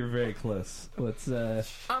I think you're very close. Let's.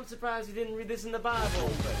 I'm surprised you didn't read this in the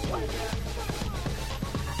Bible.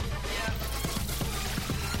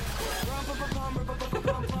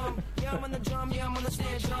 Yeah, I'm on the drum, yeah, I'm on the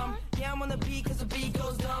snare drum. Yeah, I'm on the beat cause the beat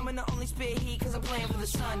goes dumb. And I only spit heat cause I'm playing for the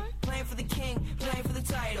sun. Playing for the king, playing for the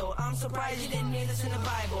title. I'm surprised you didn't hear this in the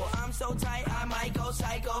Bible. I'm so tight, I might go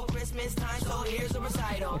psycho. Christmas time, so here's a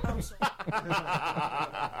recital.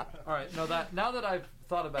 Alright, no, now that I've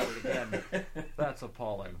thought about it again, that's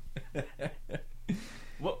appalling.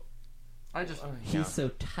 Well, I just... He's so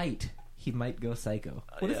tight, he might go psycho.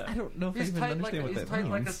 What is, I don't know if I He's even tight understand what he's that tight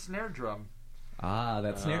means. like a snare drum. Ah,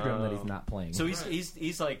 that snare drum that he's not playing. so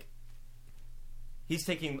he's like he's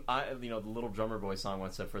taking the Little Drummer Boy song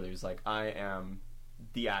one step further. He's like, I am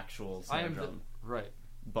the actual snare drum. Right.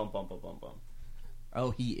 Bump, bump, bump, bump, bump. Oh,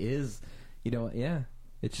 he is. You know, yeah.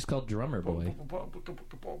 It's just called Drummer Boy.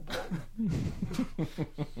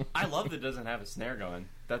 I love that it doesn't have a snare going.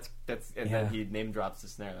 That's and Yeah. then he name drops the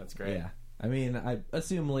snare. That's great. Yeah. I mean, I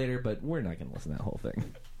assume later, but we're not going to listen to that whole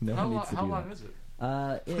thing. No one needs to How do long that. is it? It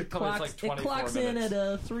Probably clocks, like 24 in minutes.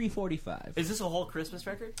 at 3:45. Is this a whole Christmas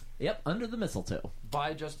record? Yep, Under the Mistletoe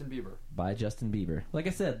By Justin Bieber. by Justin Bieber. Like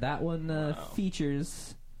I said, that one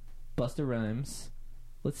features Busta Rhymes.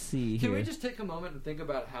 Let's see Can here. we just take a moment and think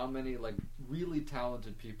about how many really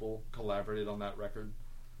talented people collaborated on that record?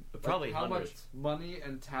 Probably how hundreds. much money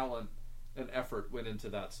and talent and effort went into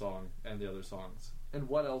that song and the other songs, and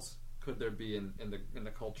what else could there be in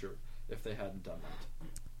the culture if they hadn't done that?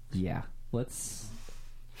 Yeah. Let's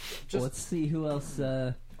Just- see who else.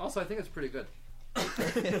 Also, I think it's pretty good.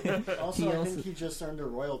 Also, He I also- think he just earned a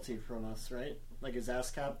royalty from us, right? Like, is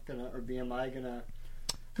ASCAP gonna or BMI gonna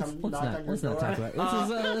come knock on your Let's door? not talk about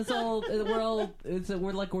it. This is all.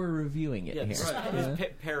 We're like we're reviewing it Yeah, here. this is Yeah.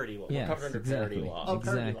 parody law. Yes, We're covered under exactly. parody law. Oh,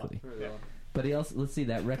 parody Exactly. Very well. But he also, let's see,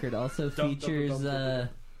 that record also features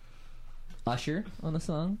Usher on the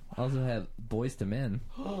song. Also have Boyz II Men,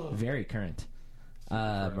 very current.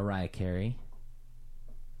 Mariah Carey,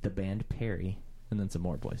 the band Perry, and then some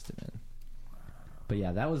more Boyz II Men. But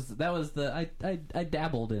yeah, that was the I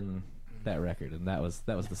dabbled in that record, and that was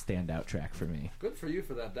the standout track for me. Good for you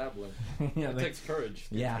for that dabbling. Yeah, It takes courage.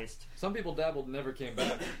 yeah, Some people dabbled and never came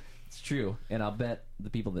back. it's true, and I'll bet the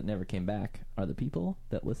people that never came back are the people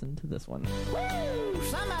that listened to this one. Woo!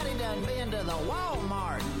 Somebody done been to the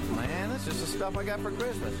Walmart. Man, that's just the stuff I got for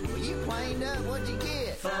Christmas. Well, you cleaned up. What'd you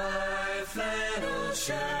get? 5 flannel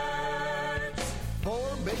shirts.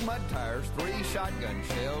 4 Big Mud tires, 3 shotgun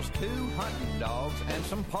shells, 2 hunting dogs, and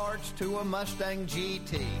some parts to a Mustang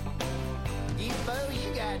GT. You fool,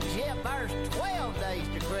 you got Jeff first 12 days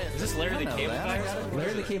to Christmas. Is this Larry the Cable Guy?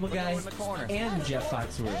 Larry the Cable Guy in the corner. and Jeff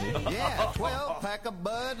Foxworthy. Yeah, 12 pack of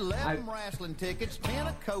Bud, 11 wrestling tickets, 10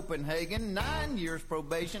 of Copenhagen, 9 years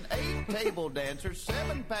probation, 8 table dancers,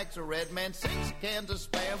 7 packs of Red Man, 6 cans of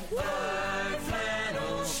Spam, 5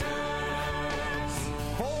 flannel shirts.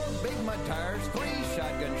 4 Big Mud tires, 3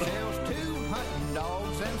 shotgun shells, 2 hunting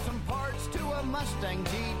dogs, and some parts to a Mustang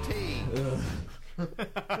GT.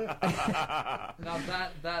 Now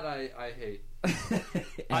that I hate.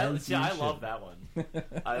 I As you should. love that one.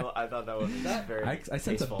 I thought that one was very I sense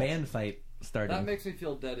tasteful. a band fight starting. That makes me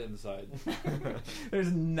feel dead inside.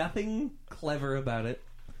 There's nothing clever about it.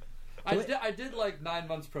 I did like 9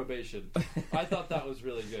 months probation. I thought that was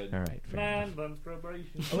really good. All right. fair enough. months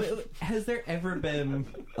probation. Has there ever been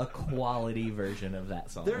a quality version of that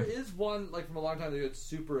song? There is one like from a long time ago. It's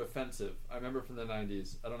super offensive. I remember from the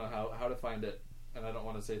 90s. I don't know how to find it, and I don't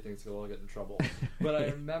want to say things because I'll get in trouble. But I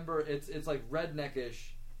remember it's like redneckish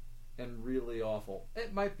and really awful.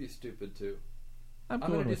 It might be stupid too. I'm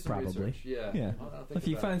gonna going do with some probably. research. Yeah. Yeah. I'll think If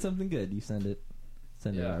you about find it. something good, you send it.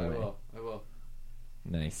 Send it Yeah, our I way. will. I will.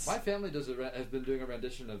 Nice. My family has been doing a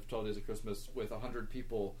rendition of 12 Days of Christmas with 100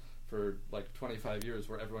 people for like 25 years,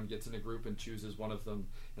 where everyone gets in a group and chooses one of them,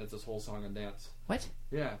 and it's this whole song and dance. What?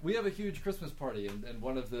 Yeah, we have a huge Christmas party, and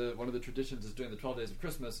one of the traditions is during the 12 Days of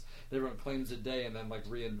Christmas, everyone claims a day and then like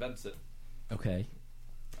reinvents it. Okay.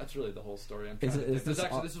 That's really the whole story. I'm Is trying it- to is think. this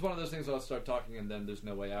This all- is one of those things where I'll start talking and then there's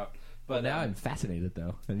no way out. But But now I'm fascinated,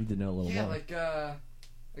 though. I need to know a little yeah, more.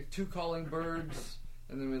 like 2 calling birds.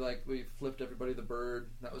 And then we flipped everybody the bird.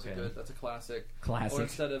 That was Okay. that's a classic. Classic. Or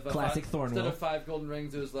instead of Classic instead Thornwell. of 5 golden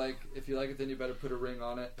rings, it was like, if you like it, then you better put a ring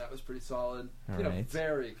on it. That was pretty solid. All you know, right.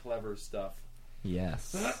 very clever stuff.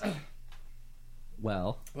 Yes.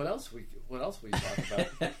 Well, What else we talk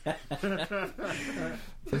about?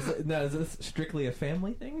 is this strictly a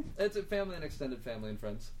family thing? It's a family and extended family and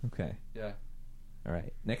friends. Okay. Yeah, All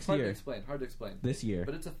right. Next hard to year, explain. Hard to explain. this year,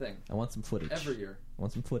 But it's a thing. I want some footage. Every year. I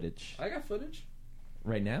want some footage. I got footage.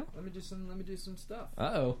 Right now? Let me do some stuff.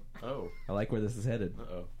 Uh-oh. Oh. I like where this is headed.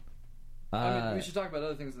 Uh-oh. I mean, we should talk about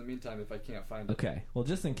other things in the meantime if I can't find it. Okay. Well,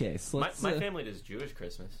 just in case. My Let's, family does Jewish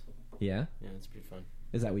Christmas. Yeah? Yeah, it's pretty fun.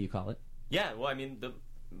 Is that what you call it? Yeah, well, I mean,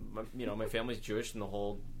 my family's Jewish, and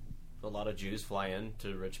a lot of Jews fly in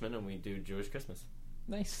to Richmond, and we do Jewish Christmas.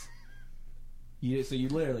 Nice. So you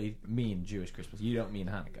literally mean Jewish Christmas. You don't mean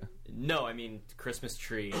Hanukkah. No, I mean Christmas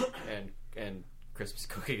tree and Christmas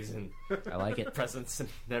cookies and I like it. presents and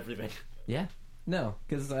everything. Yeah. No,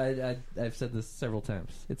 because I've said this several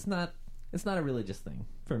times. It's not a religious thing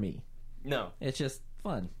for me. No, It's just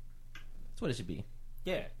fun. That's what it should be.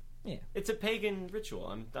 yeah, Yeah. it's a pagan ritual.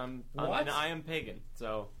 I am pagan,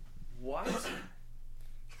 so What?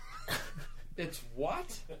 It's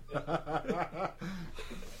what?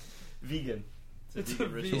 vegan. It's vegan a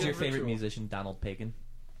ritual. Who's your vegan favorite ritual. musician? Donald Pagan.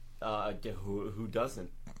 Who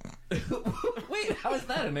doesn't? Wait, how is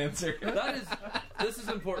that an answer? This is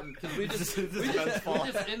important because we This just is Ben's fault.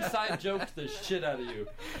 inside joked the shit out of you.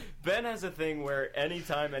 Ben has a thing where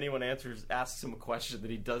anytime anyone asks him a question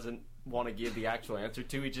that he doesn't want to give the actual answer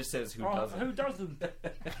to, he just says, "Who doesn't?" Who doesn't?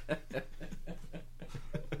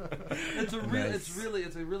 It's a Nice.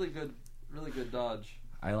 really good dodge.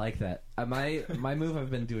 I like that. My move I've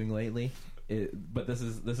been doing lately, but this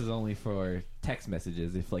is only for text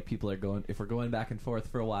messages. If like if we're going back and forth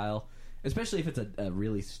for a while, especially if it's a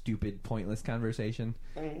really stupid, pointless conversation,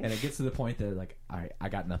 and it gets to the point that like, all right, I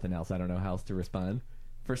got nothing else. I don't know how else to respond.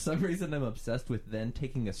 For some reason, I'm obsessed with then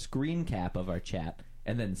taking a screen cap of our chat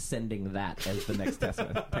and then sending that as the next text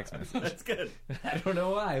message. That's good. I don't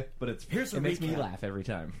know why, but it makes me recap. laugh every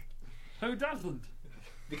time. Who doesn't?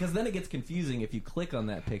 Because then it gets confusing if you click on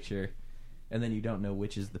that picture and then you don't know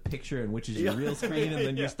which is the picture and which is your real screen, and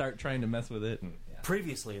then you start trying to mess with it. And,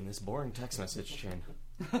 Previously in this boring text message chain.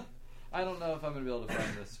 I don't know if I'm going to be able to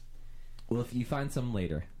find this. Well, if you find some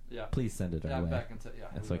later, please send it our I'm way. back into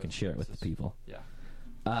and so I can share it with the people. Yeah.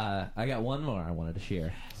 I got one more I wanted to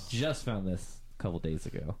share. Just found this a couple days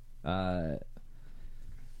ago.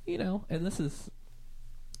 You know, and this is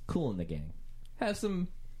Kool and the Gang. Have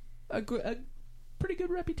a pretty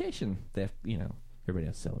good reputation. They have, you know, everybody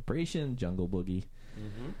has Celebration, Jungle Boogie.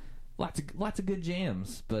 Mm-hmm. Lots of good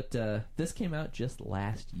jams, but this came out just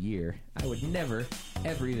last year. I would never,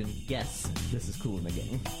 ever even guess this is Kool and the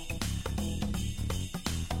Gang.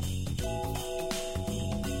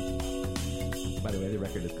 By the way, the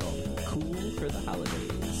record is called Kool for the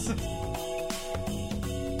Holidays.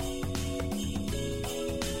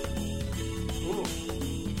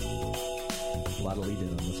 A lot of lead in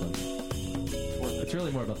on this one. It's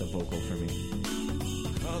really more about the vocal for me.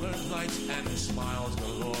 Colored lights and smiles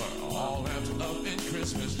galore, all wrapped up in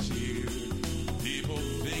Christmas cheer. People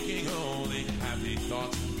thinking only happy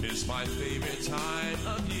thoughts. It's my favorite time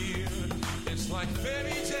of year. It's like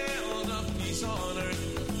fairy tales of peace on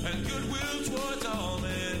earth and goodwill towards all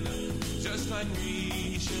men, just like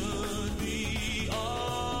we should be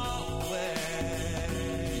always.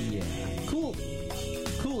 Yeah, Kool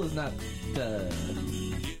is not.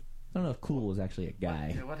 I don't know if Kool was actually a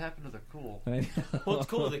guy. What happened to the Kool? Well, it's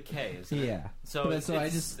Kool with a K, isn't it? Yeah. So,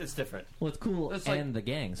 it's different. Well, it's Kool It's and like- the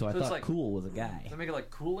Gang, so I so it's thought like- Kool was a guy. Does that make it like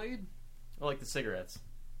Kool-Aid? I like the cigarettes.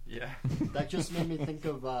 Yeah. That just made me think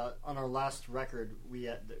of on our last record.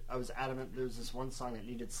 I was adamant there was this one song that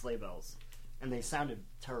needed sleigh bells, and they sounded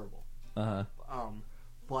terrible.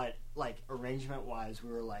 But like arrangement wise, we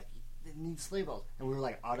were like, it needs sleigh bells, and we were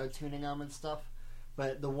like auto tuning them and stuff.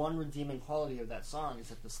 But the one redeeming quality of that song is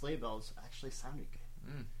that the sleigh bells actually sounded good.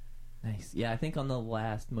 Nice. Yeah, I think on the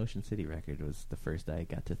last Motion City record was the first I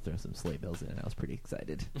got to throw some sleigh bells in, and I was pretty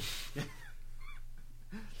excited.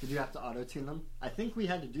 Did you have to auto tune them? I think we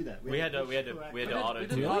had to do that. We had to We didn't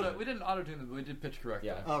auto-tune, pitch correct.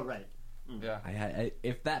 Yeah. Oh right. Yeah. I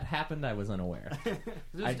if that happened, I was unaware.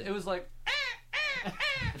 It was like...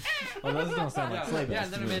 Well, those don't sound like sleigh bells. Yeah,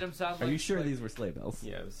 and then to it me. made them sound Are like... you sure these were sleigh bells?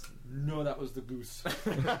 Yeah. It was... No, that was the goose.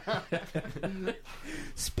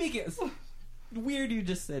 Speaking weird you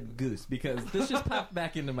just said goose, because this just popped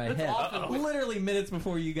back into my head literally minutes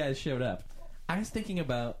before you guys showed up. I was thinking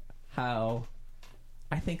about how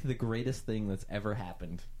I think the greatest thing that's ever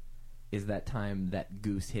happened is that time that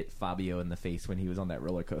goose hit Fabio in the face when he was on that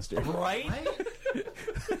roller coaster. Right?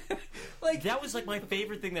 Like, that was like my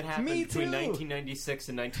favorite thing that happened Me between too. 1996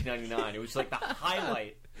 and 1999. It was like the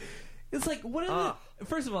highlight. It's like, what are the...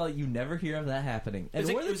 First of all, you never hear of that happening. And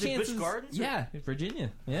what are the was it chances... Busch Gardens? Or? Yeah, in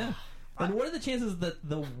Virginia. Yeah. And what are the chances that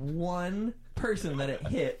the one person that it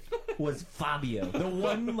hit was Fabio? The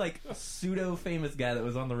one, like, pseudo-famous guy that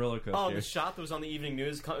was on the roller coaster. Oh, the shot that was on the evening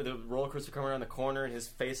news, the roller coaster coming around the corner and his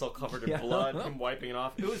face all covered in blood, him wiping it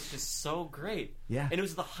off. It was just so great. Yeah. And it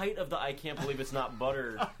was the height of the I can't believe it's not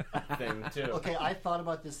butter thing, too. Okay, I thought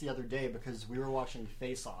about this the other day because we were watching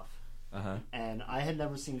Face Off. And I had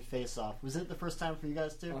never seen Face Off. Was it the first time for you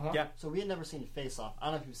guys too? Yeah. So we had never seen Face Off. I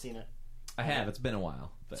don't know if you've seen it. I have. It's been a while.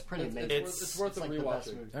 But... It's pretty amazing. It's worth like a the best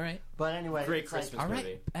rewatching. movie. All right. But anyway, Great it's like- Christmas All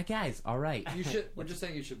movie. right. Guys, all right. You should. We're just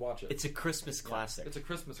saying you should watch it. It's a Christmas classic. It's a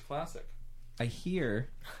Christmas classic. I hear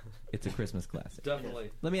it's a Christmas classic.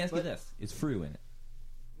 Definitely. Let me ask you this. Is Fru in it?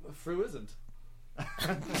 Fru isn't.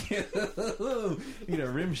 You know,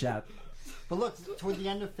 rim shot. But look, toward the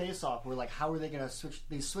end of Face Off, we're like, how are they going to switch?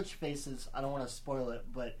 They switch faces. I don't want to spoil it,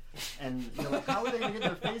 but and you're like, how are they going to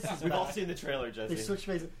get their faces We've back? all seen the trailer, Jesse. They switch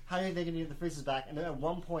faces. How are they going to get the faces back? And then at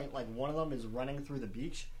one point, like one of them is running through the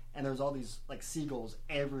beach, and there's all these like seagulls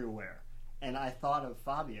everywhere. And I thought of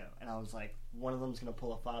Fabio, and I was like, one of them's going to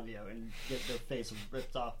pull a Fabio and get their face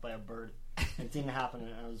ripped off by a bird. It didn't happen,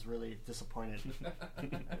 and I was really disappointed.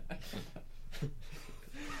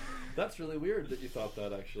 That's really weird that you thought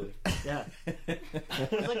that, actually. Yeah.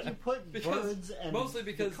 It's like you put birds and mostly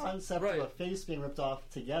because- the concept right. of a face being ripped off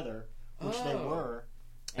together, which they were.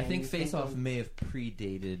 I and think you Face Off of- may have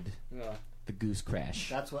predated Yeah. the goose crash.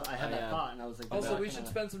 That's what I had that thought, and I was like, Also, they're we not should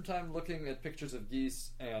gonna- spend some time looking at pictures of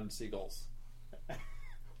geese and seagulls.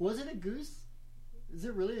 Was it a goose? Is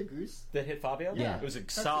it really a goose? That hit Fabio? Yeah. It was a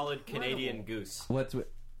That's solid incredible. Canadian goose. What's with...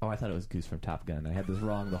 Oh, I thought it was Goose from Top Gun. I had this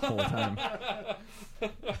wrong the whole time.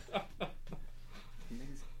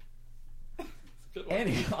 Good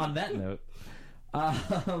one. On that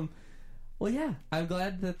note, Well, yeah, I'm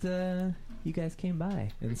glad that you guys came by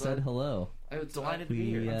and said hello. I was delighted to be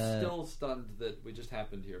here. I'm still stunned that we just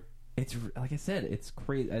happened here. It's like I said, it's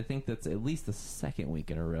crazy. I think that's at least the second week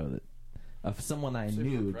in a row that of someone I Super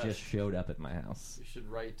knew impressed. just showed up at my house. You should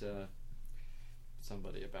write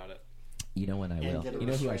somebody about it. You know when I will. get a You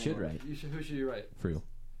know who I restraining should order. write? Who should you write? Fru.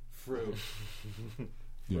 Fru.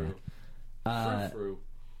 Yeah. Fru.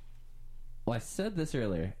 Well, I said this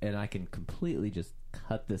earlier, and I can completely just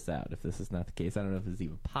cut this out if this is not the case. I don't know if this is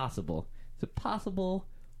even possible. Is it possible,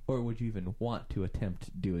 or would you even want to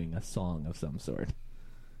attempt doing a song of some sort?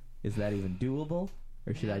 Is that even doable,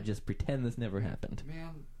 or should I just pretend this never happened?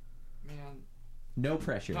 Man. No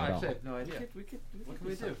pressure No, at all. actually, I have no idea. What can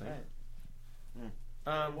we do? What Do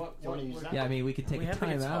you want to use that? Yeah, I mean, we could take We a have the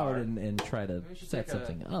time out guitar. and try to We should set take a-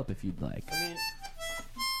 something up if you'd like. I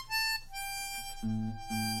mean,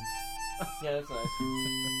 yeah, that's nice.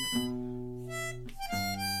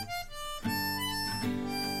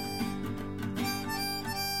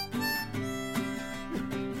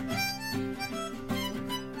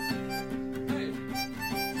 Hey.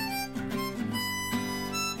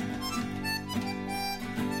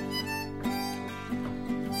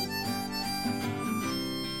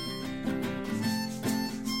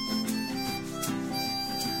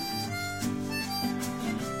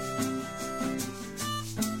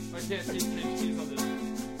 I can't change keys on this.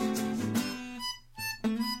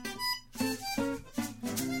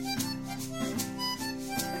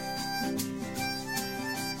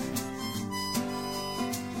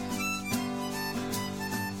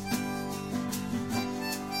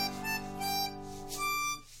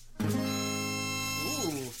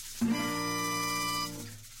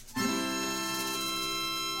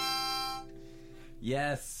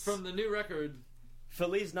 Yes. From the new record,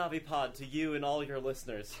 Feliz Navipod to you and all your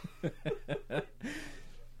listeners.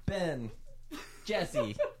 Ben,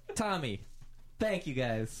 Jesse, Tommy, thank you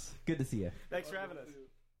guys. Good to see you. Thanks for having us.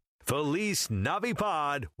 Feliz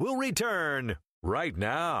Navipod will return right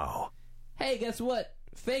now. Hey, guess what?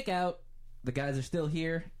 Fake out. The guys are still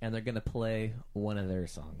here, and they're going to play one of their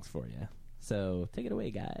songs for you. So take it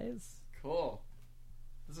away, guys. cool.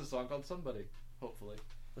 This is a song called Somebody, hopefully.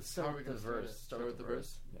 Let's How are start we with the gonna verse. Start with the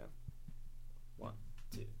verse? Yeah. 1,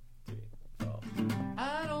 2, 3, 4.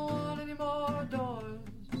 I don't want any more doors,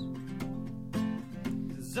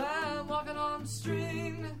 'cause I'm walking on the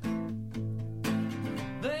string.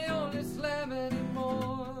 They only slam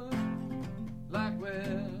anymore, like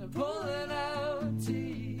we're pulling out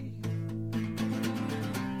teeth.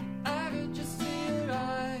 I could just see your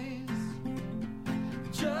eyes,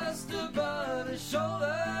 just above the shoulder.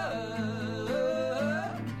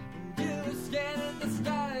 You were scanning the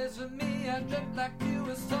skies for me. I dreamt like you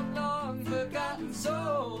were some long forgotten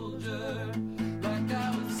soldier, like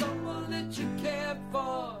I was someone that you cared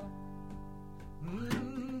for.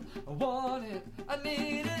 I want it, I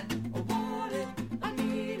need it, I want it, I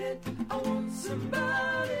need it, I want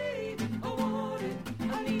somebody. I want it,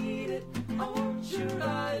 I need it, I want your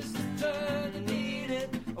eyes to turn and need it.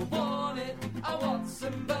 I want it, I want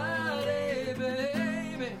somebody,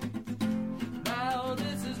 baby. Now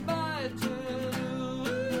this is my turn.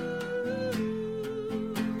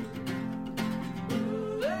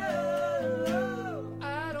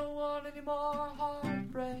 I don't want any more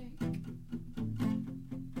heartbreak.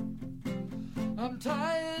 I'm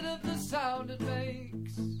tired of the sound it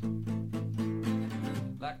makes,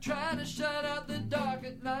 like trying to shut out the dark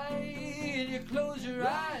at night. You close your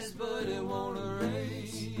eyes, but it won't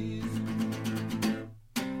erase. You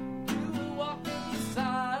will walk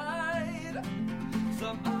inside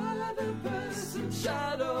some other person's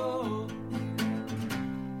shadow.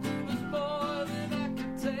 It was more than I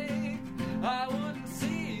could take. I wouldn't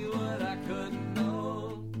see what I couldn't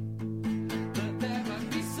know. But there might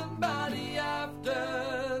be somebody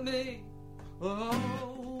after me.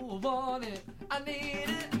 Oh, I want it, I need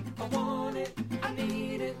it, I want it, I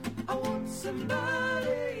need it, I want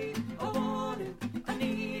somebody. I want it, I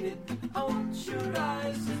need it, I want your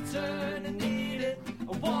eyes to turn and need it.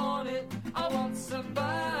 I want it, I want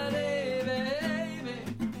somebody, baby.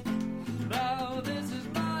 Now this is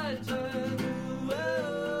my turn.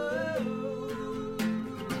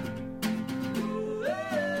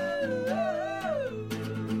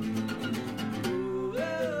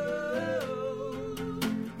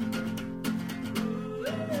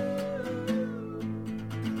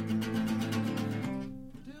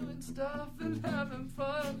 Doing stuff and having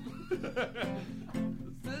fun.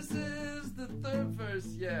 This is the third verse,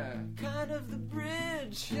 yeah. Kind of the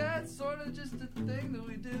bridge. Yeah, it's sort of just a thing that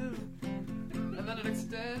we do. And then an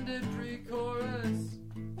extended pre-chorus.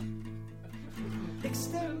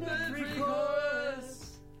 Extended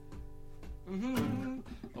Pre-chorus.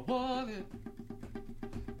 I want it.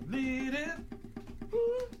 Need it.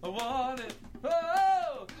 Ooh, I want it.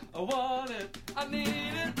 Oh, I want it. I need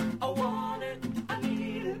it. I want it, I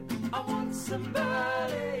need it, I want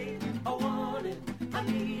somebody. I want it, I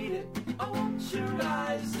need it, I want your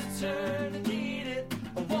eyes to turn and need it.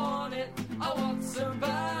 I want it, I want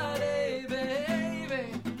somebody,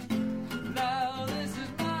 baby. Now this is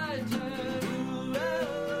my turn. Ooh,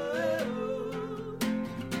 oh, oh.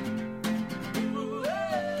 Ooh,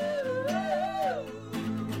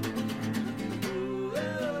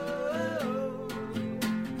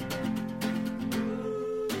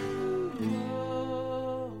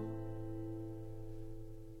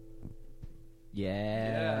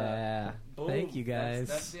 Yeah. Boom. Thank you guys.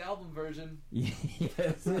 That's the album version.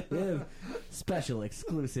 Yes, it is. Special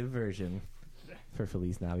exclusive version for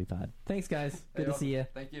Feliz Navi Pod. Thanks, guys. Good to see you.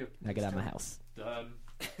 Thank you. Now get out of my house. Done.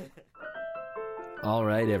 All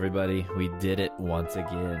right, everybody, we did it once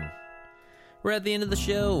again. We're at the end of the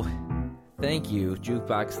show. Thank you,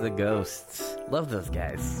 Jukebox the Ghosts. Love those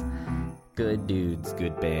guys. Good dudes,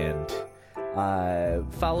 good band.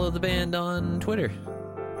 Follow the band on Twitter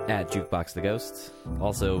at Jukebox the Ghosts.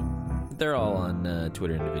 Also, they're all on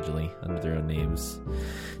Twitter individually under their own names.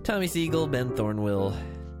 Tommy Siegel, Ben Thornwill,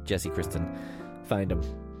 Jesse Kristen. Find them.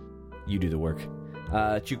 You do the work.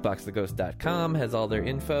 Jukeboxtheghost.com has all their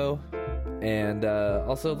info. And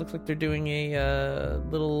also, it looks like they're doing a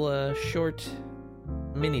little short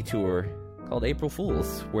mini tour called April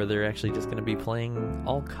Fools, where they're actually just going to be playing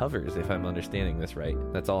all covers, if I'm understanding this right.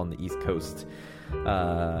 That's all on the East Coast.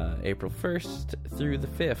 April 1st through the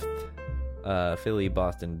 5th. Philly,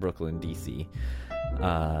 Boston, Brooklyn, D.C.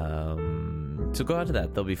 So go out to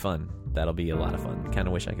that. They'll be fun. That'll be a lot of fun. Kind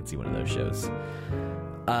of wish I could see one of those shows.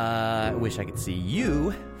 I wish I could see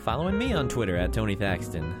you following me on Twitter at Tony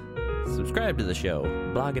Thaxton. Subscribe to the show.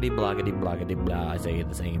 Bloggity, bloggity, bloggity, blah. I say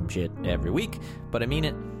the same shit every week, but I mean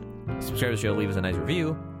it. Subscribe to the show. Leave us a nice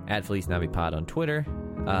review. Add Feliz Navi Pod on Twitter.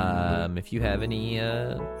 If you have any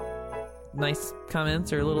nice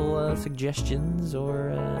comments or little suggestions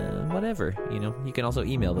or whatever, you can also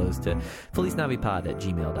email those to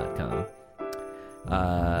feliznavipod@gmail.com.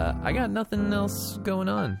 I got nothing else going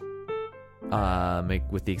on.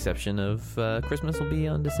 With the exception of Christmas will be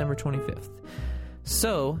on December 25th.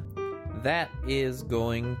 So, that is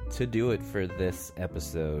going to do it for this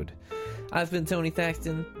episode. I've been Tony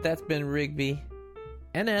Thaxton, that's been Rigby,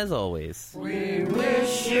 and as always, We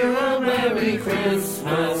wish you a Merry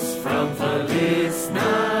Christmas.